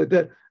 things like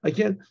that. I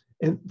can't.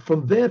 And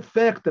from that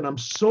fact that I'm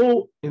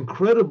so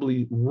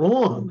incredibly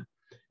wrong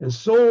and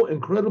so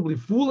incredibly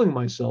fooling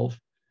myself,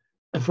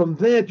 and from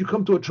that you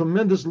come to a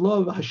tremendous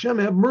love. Hashem,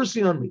 have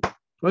mercy on me,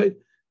 right?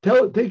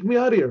 Take me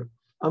out of here.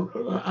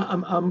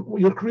 I'm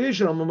your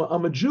creation.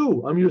 I'm a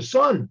Jew. I'm your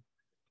son.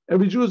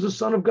 Every Jew is the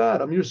son of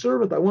God. I'm your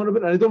servant. I want to be,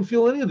 and I don't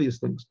feel any of these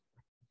things.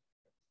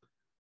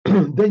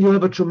 Then you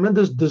have a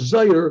tremendous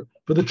desire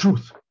for the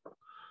truth.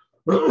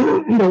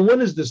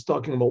 When is this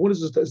talking about? What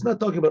is this? It's not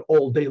talking about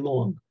all day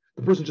long.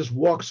 The person just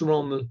walks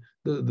around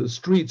the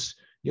streets,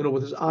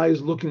 with his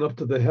eyes looking up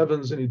to the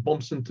heavens, and he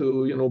bumps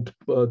into,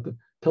 the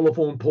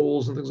telephone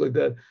poles and things like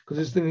that, because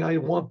he's thinking, I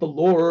want the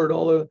Lord,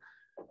 all that.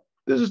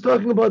 This is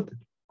talking about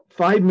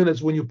 5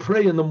 minutes when you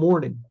pray in the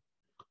morning,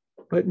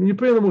 right? When you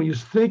pray in the morning,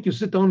 you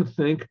sit down and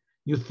think,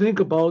 you think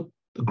about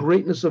the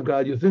greatness of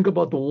God, you think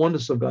about the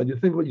oneness of God, you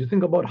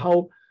think about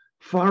how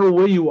far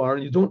away you are,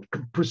 and you don't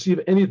perceive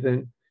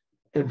anything,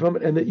 and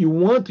that you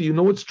want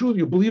to, it's true,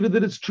 you believe it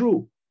that it's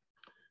true,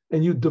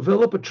 and you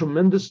develop a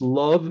tremendous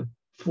love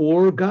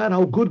for God,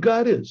 how good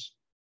God is,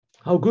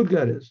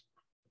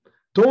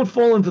 Don't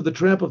fall into the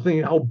trap of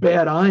thinking how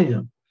bad I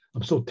am.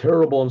 I'm so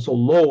terrible, I'm so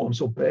low, I'm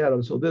so bad,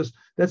 I'm so this.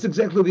 That's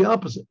exactly the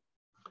opposite.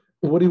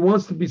 What he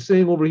wants to be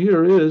saying over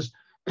here is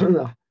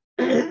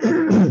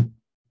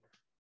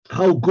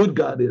how good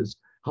God is,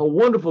 how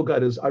wonderful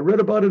God is. I read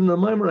about it in the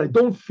Mimer, and I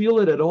don't feel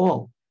it at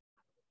all.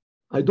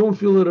 And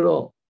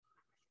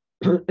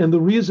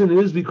the reason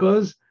is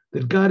because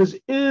that God is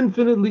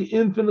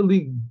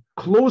infinitely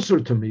closer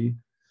to me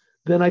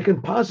than I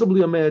can possibly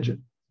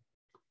imagine.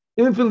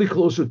 Infinitely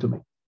closer to me.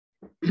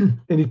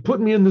 And he put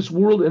me in this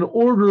world in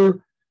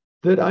order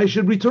that I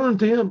should return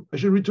to him. I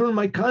should return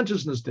my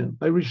consciousness to him.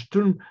 I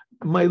return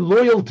my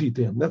loyalty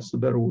to him. That's the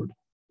better word.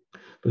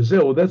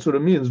 That's what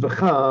it means.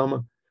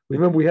 V'cham.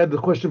 Remember, we had the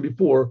question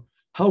before.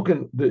 How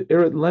can the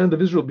land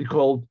of Israel be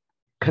called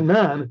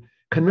Canaan?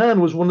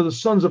 Canaan was one of the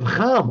sons of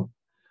Ham.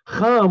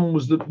 Ham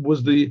was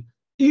the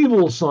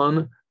evil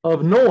son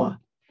of Noah.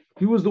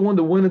 He was the one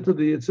that went into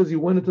it says he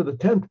went into the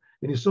tent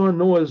and he saw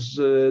Noah's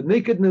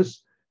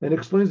nakedness, and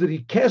explains that he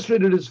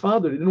castrated his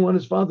father. He didn't want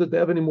his father to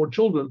have any more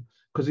children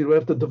because he would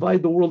have to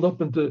divide the world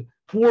up into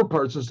 4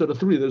 parts instead of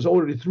 3. There's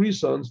already 3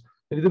 sons,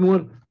 and he didn't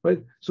want,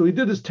 right? So he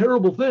did this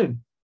terrible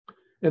thing.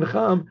 And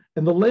Ham,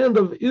 and the land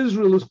of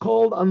Israel is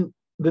called on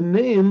the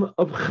name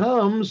of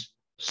Ham's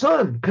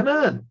son,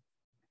 Canaan.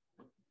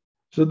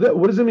 So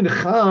what does it mean?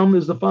 Ham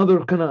is the father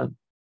of Canaan.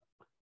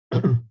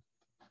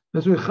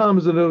 That's what Ham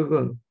is the father of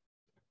Canaan.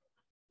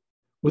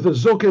 With a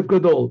Zokef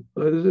Gadol.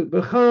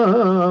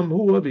 Ham,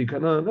 who avi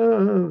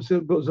Canaan,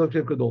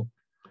 Zokef Gadol.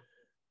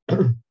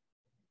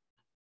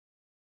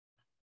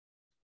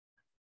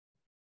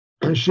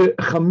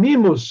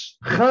 Chamimus,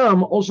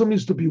 Cham also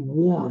means to be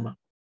warm.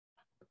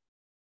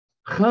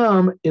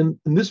 Cham in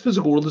this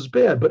physical world is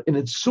bad, but in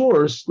its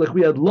source, like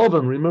we had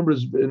Lavan, remember,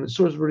 in its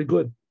source is very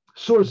good.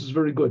 Source is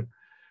very good.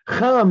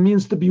 Cham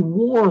means to be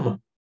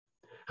warm.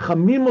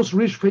 Chamimus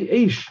rish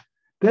eish.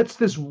 That's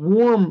this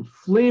warm,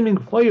 flaming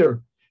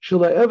fire.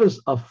 Shalaevis,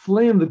 a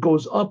flame that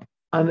goes up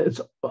and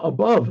it's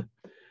above.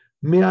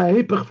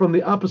 Me'ahepech, from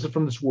the opposite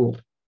from this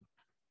world.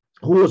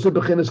 Who also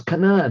is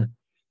Canaan.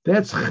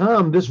 That's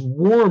Cham, this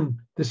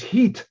warm, this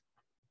heat,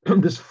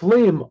 this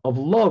flame of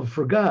love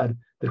for God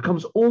that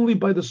comes only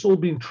by the soul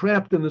being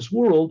trapped in this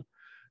world.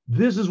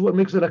 This is what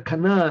makes it a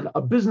Canaan,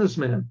 a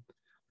businessman.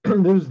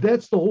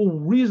 That's the whole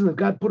reason that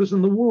God put us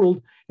in the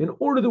world, in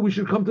order that we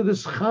should come to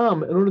this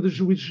Cham, in order that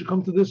we should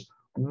come to this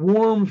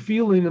warm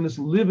feeling and this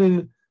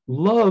living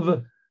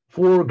love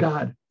for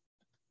God.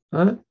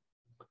 First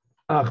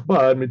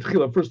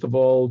of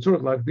all,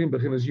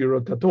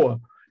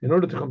 in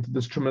order to come to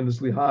this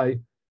tremendously high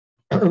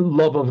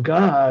love of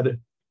God,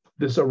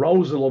 this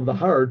arousal of the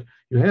heart,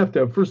 you have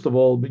to have, first of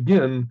all,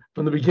 begin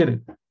from the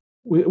beginning,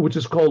 which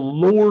is called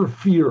lower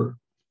fear.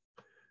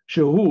 It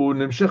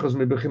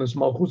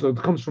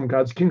comes from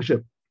God's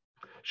kingship.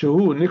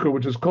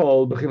 Which is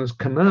called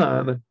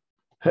Canaan,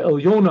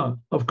 Ha'elyona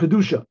of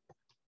Kedusha.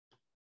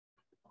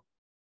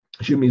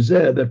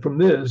 That from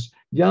this,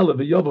 how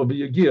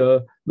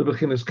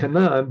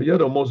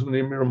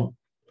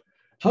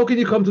can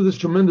you come to this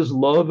tremendous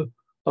love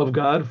of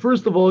God?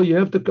 First of all, you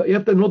have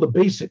to know the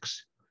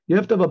basics. You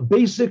have to have a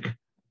basic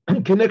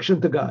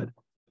connection to God,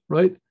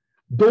 right?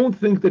 Don't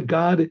think that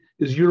God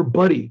is your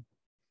buddy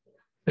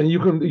and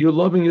your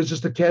loving is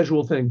just a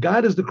casual thing.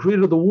 God is the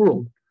creator of the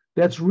world.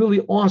 That's really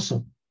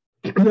awesome.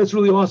 That's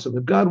really awesome.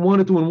 If God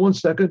wanted to in 1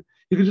 second,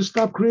 he could just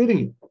stop creating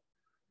you.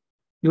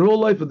 Your whole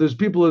life, if there's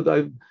people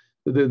that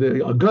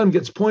a gun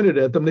gets pointed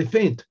at them, they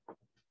faint.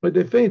 Right?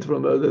 They faint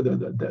from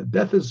the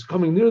death is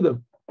coming near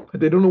them.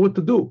 They don't know what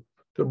to do.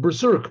 They're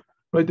berserk.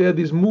 Right? They had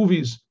these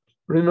movies.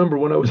 Remember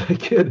when I was a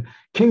kid,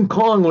 King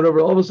Kong, whatever.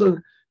 All of a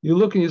sudden, you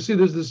look and you see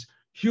there's this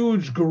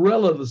huge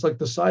gorilla that's like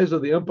the size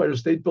of the Empire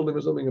State Building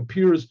or something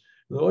appears.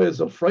 Oh, it's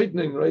so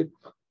frightening, right?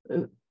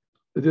 And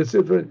that's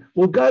it, right?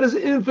 Well, God is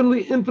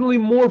infinitely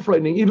more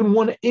frightening. Even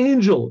one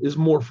angel is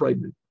more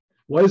frightening.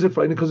 Why is it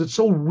frightening? Because it's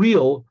so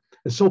real,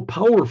 it's so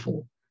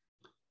powerful,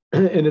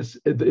 and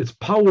its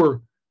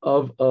power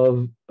of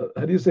how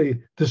do you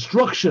say,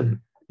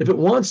 destruction, if it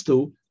wants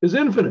to, is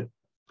infinite.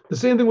 The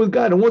same thing with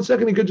God. In 1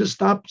 second, he could just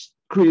stop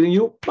creating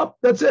you. Pop,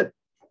 that's it.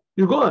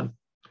 You're gone.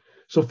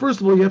 So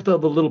first of all, you have to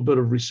have a little bit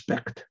of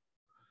respect.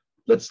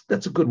 That's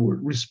a good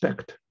word,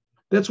 respect.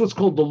 That's what's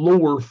called the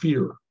lower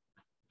fear.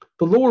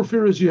 The lower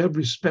fear is you have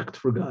respect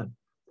for God,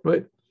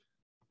 right?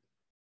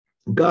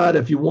 God,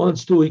 if he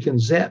wants to, he can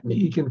zap me,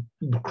 he can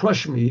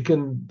crush me, he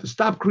can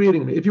stop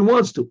creating me if he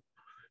wants to.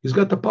 He's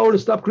got the power to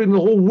stop creating the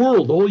whole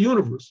world, the whole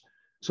universe.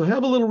 So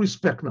have a little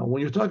respect now.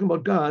 When you're talking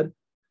about God,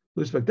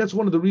 respect. That's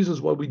one of the reasons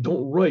why we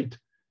don't write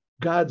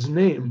God's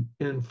name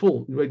in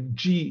full. You write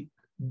G-D.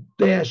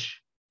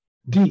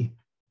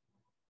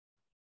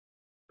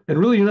 And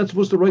really, you're not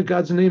supposed to write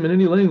God's name in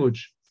any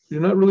language.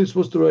 You're not really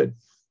supposed to write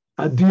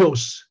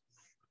adios,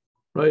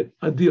 right?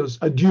 Adios,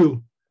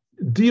 adieu.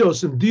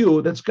 Dios and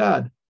Dio, that's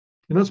God.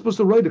 You're not supposed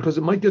to write it because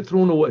it might get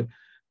thrown away.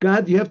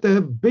 God, you have to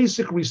have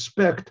basic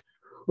respect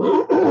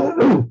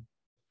for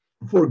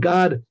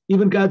God,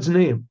 even God's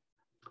name.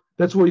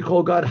 That's why we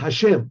call God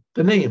Hashem,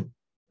 the name.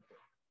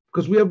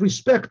 Because we have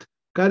respect.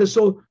 God is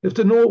so, you have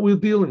to know what we're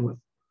dealing with.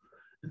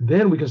 And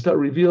then we can start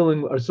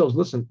revealing ourselves.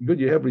 Listen, good,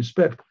 you have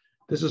respect.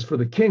 This is for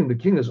the king. The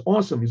king is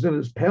awesome. He's in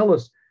his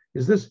palace.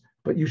 Is this?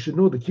 But you should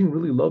know the king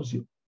really loves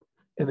you.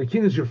 And the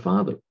king is your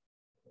father.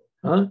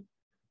 Huh?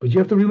 But you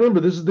have to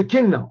remember, this is the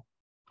king now.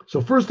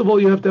 So first of all,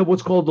 you have to have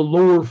what's called the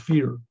lower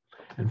fear.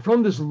 And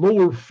from this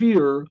lower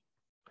fear,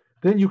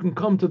 then you can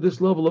come to this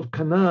level of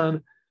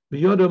Canaan,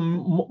 B'yada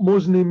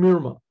Mozne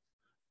Mirma.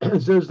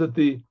 It says that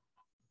the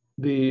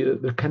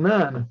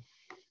Canaan,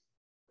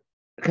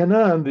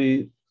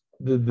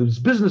 this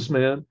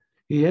businessman,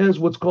 he has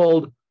what's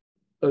called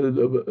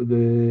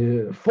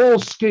the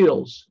false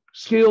scales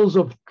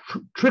of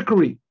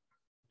trickery.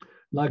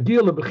 In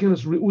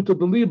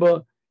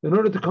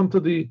order to come to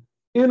the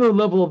inner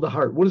level of the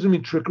heart. What does it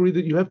mean, trickery?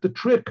 That you have to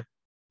trick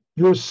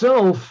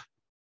yourself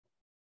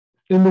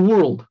in the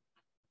world.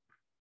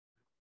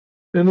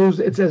 And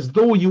it's as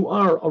though you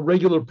are a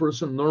regular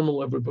person,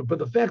 normal, everybody. But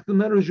the fact of the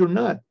matter is you're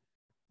not.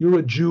 You're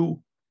a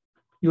Jew.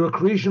 You're a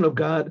creation of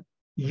God.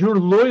 Your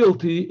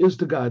loyalty is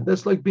to God.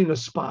 That's like being a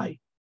spy.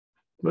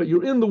 Right?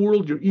 You're in the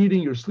world, you're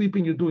eating, you're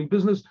sleeping, you're doing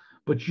business,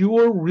 but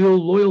your real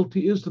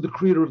loyalty is to the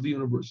creator of the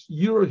universe.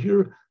 You're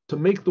here to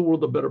make the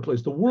world a better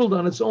place. The world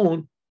on its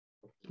own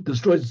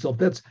destroys itself.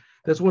 That's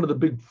one of the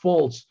big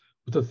faults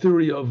with the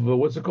theory of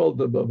what's it called,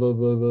 of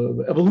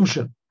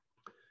evolution.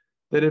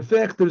 That in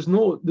fact there's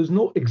no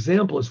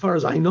example, as far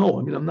as I know.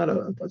 I mean, I'm not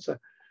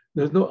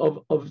there's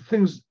no of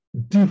things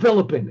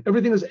developing.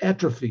 Everything is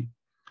atrophy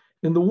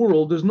in the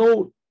world. There's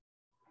no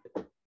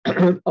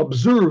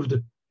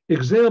observed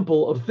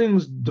example of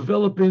things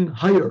developing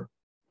higher,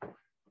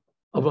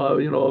 of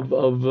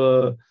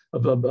a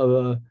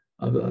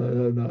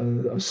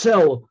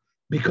cell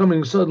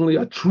becoming suddenly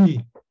a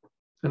tree,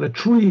 and a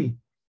tree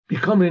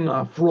becoming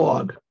a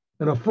frog,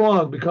 and a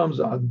frog becomes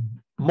a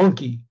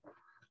monkey,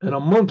 and a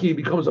monkey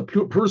becomes a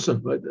pure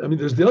person, right? I mean,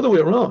 there's the other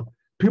way around.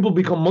 People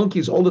become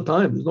monkeys all the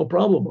time. There's no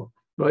problem,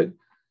 right?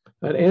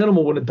 An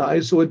animal, when it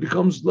dies, so it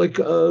becomes like,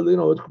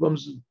 it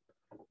becomes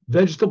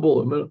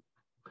vegetable.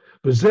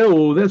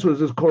 That's what it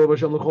says,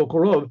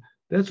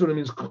 that's what it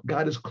means.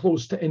 God is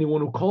close to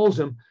anyone who calls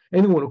him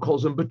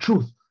but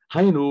truth.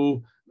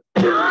 Hainu,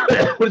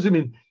 what does it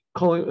mean?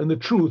 Calling in the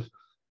truth.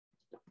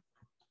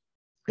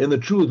 In the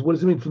truth, what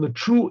does it mean? From the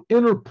true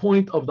inner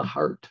point of the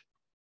heart.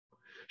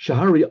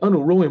 Shahari anu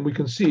roim, we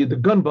can see the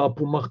ganva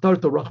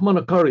pumachtarta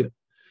rahmana karya.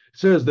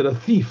 Says that a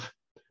thief,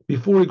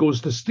 before he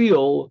goes to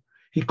steal,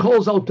 he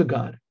calls out to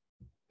God.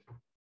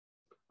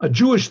 A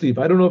Jewish thief,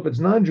 I don't know if it's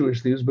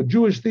non-Jewish thieves, but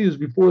Jewish thieves,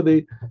 before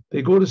they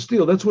go to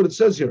steal, that's what it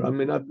says here. I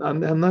mean,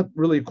 I'm not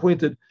really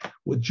acquainted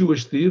with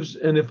Jewish thieves,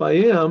 and if I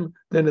am,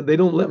 then they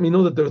don't let me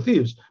know that they're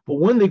thieves. But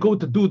when they go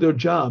to do their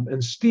job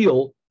and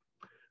steal,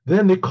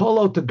 then they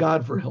call out to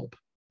God for help.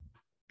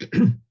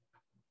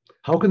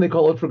 How can they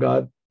call out for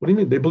God? What do you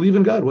mean? They believe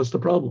in God. What's the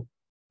problem?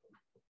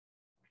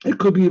 It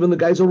could be even the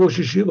guy's a Rosh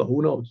Yeshiva.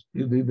 Who knows?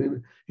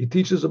 He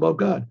teaches about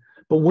God.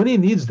 But when he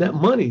needs that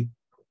money,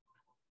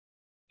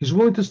 he's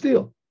willing to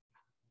steal.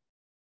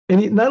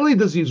 And not only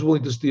does he's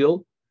willing to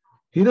steal,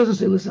 he doesn't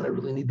say, listen, I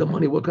really need the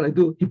money. What can I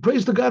do? He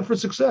prays to God for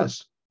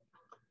success.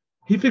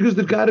 He figures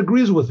that God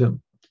agrees with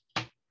him.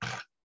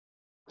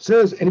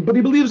 But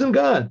he believes in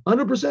God.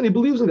 100% he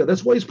believes in God.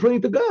 That's why he's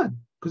praying to God,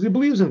 because he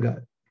believes in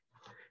God.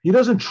 He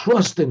doesn't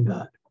trust in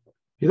God.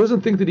 He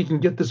doesn't think that he can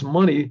get this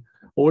money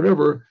or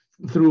whatever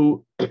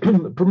through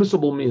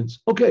permissible means.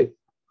 Okay.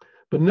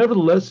 But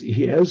nevertheless,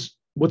 he has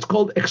what's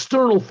called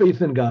external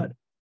faith in God.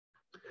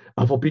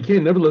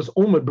 Nevertheless,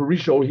 Omer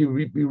Berisho, he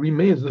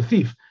remains, the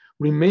thief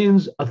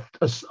remains a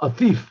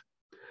thief.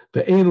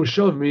 And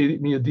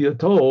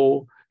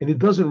he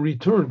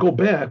doesn't go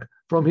back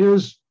from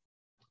his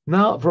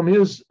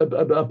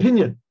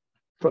opinion,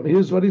 from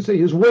his,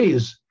 his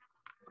ways.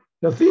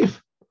 The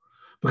thief.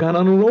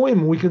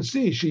 We can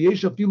see a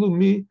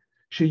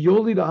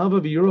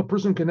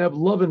person can have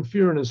love and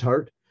fear in his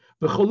heart.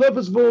 And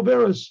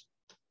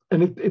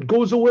it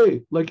goes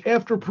away, like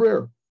after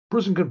prayer.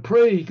 Person can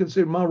pray, he can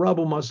say, Ma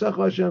Rabu Masech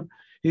Hashem.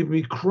 He'd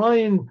be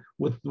crying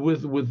with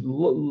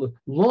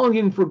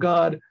longing for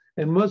God,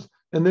 and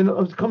then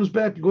it comes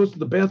back, goes to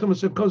the bathroom,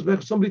 and comes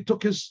back, somebody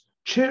took his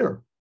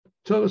chair.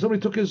 So somebody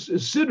took his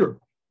siddur,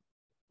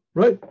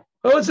 right?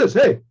 Oh, it says,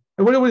 hey,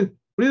 what are you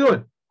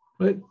doing?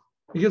 Right?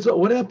 He gets,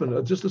 what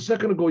happened? Just a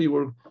second ago, you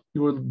were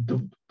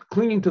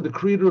clinging to the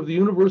creator of the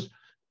universe.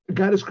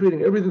 God is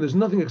creating everything. There's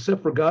nothing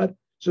except for God.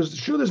 Says,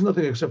 sure, there's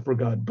nothing except for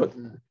God, but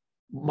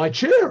my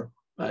chair,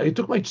 he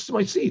took my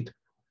seat.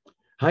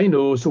 I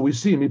know, so we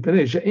see,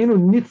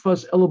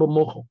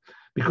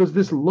 because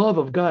this love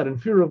of God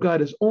and fear of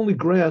God is only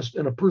grasped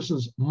in a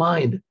person's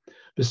mind,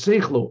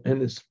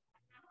 and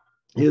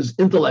his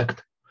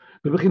intellect,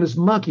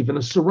 in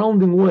a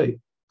surrounding way.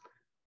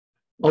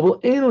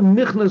 It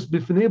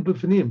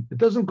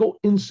doesn't go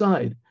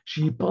inside.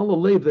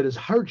 That his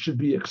heart should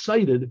be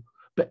excited,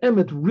 but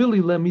emet really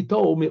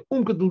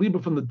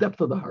from the depth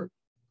of the heart.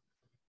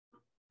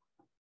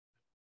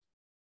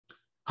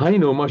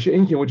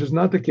 Which is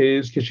not the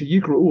case. If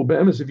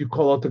you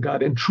call out to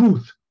God in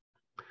truth,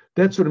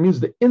 that's what it means.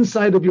 The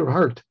inside of your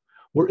heart.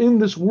 We're in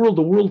this world.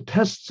 The world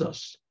tests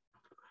us.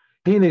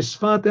 Says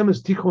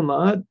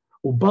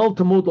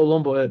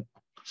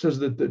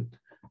that the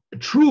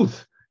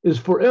truth is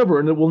forever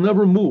and it will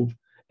never move.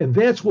 And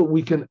that's what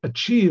we can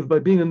achieve by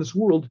being in this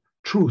world,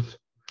 truth.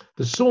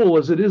 The soul,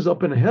 as it is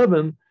up in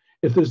heaven,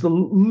 if there's the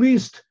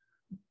least,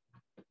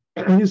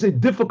 you say,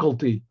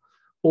 difficulty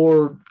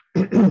or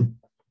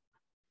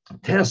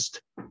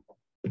test,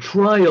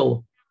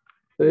 trial,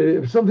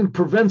 if something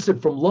prevents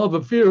it from love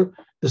or fear,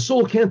 the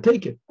soul can't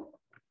take it.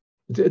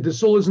 The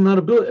soul is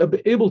not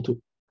able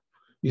to.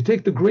 You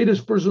take the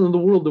greatest person in the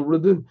world,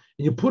 and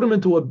you put him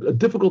into a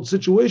difficult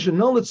situation.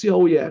 Now let's see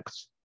how he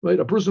acts. Right?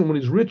 A person, when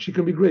he's rich, he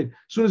can be great. As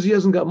soon as he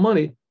hasn't got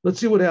money, let's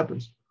see what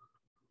happens.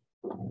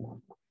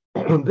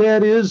 And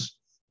that is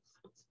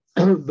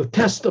the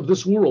test of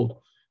this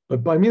world.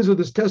 But by means of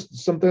this test,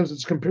 sometimes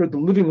it's compared to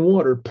living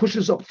water,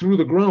 pushes up through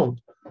the ground,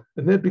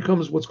 and that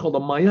becomes what's called a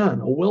mayan,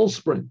 a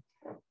wellspring.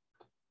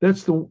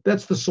 That's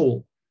the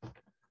soul.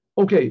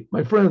 Okay,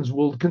 my friends,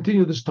 we'll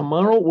continue this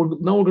tomorrow.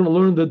 Now we're going to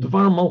learn the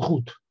Dvar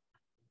Malchut.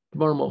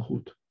 Dvar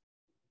Malchut.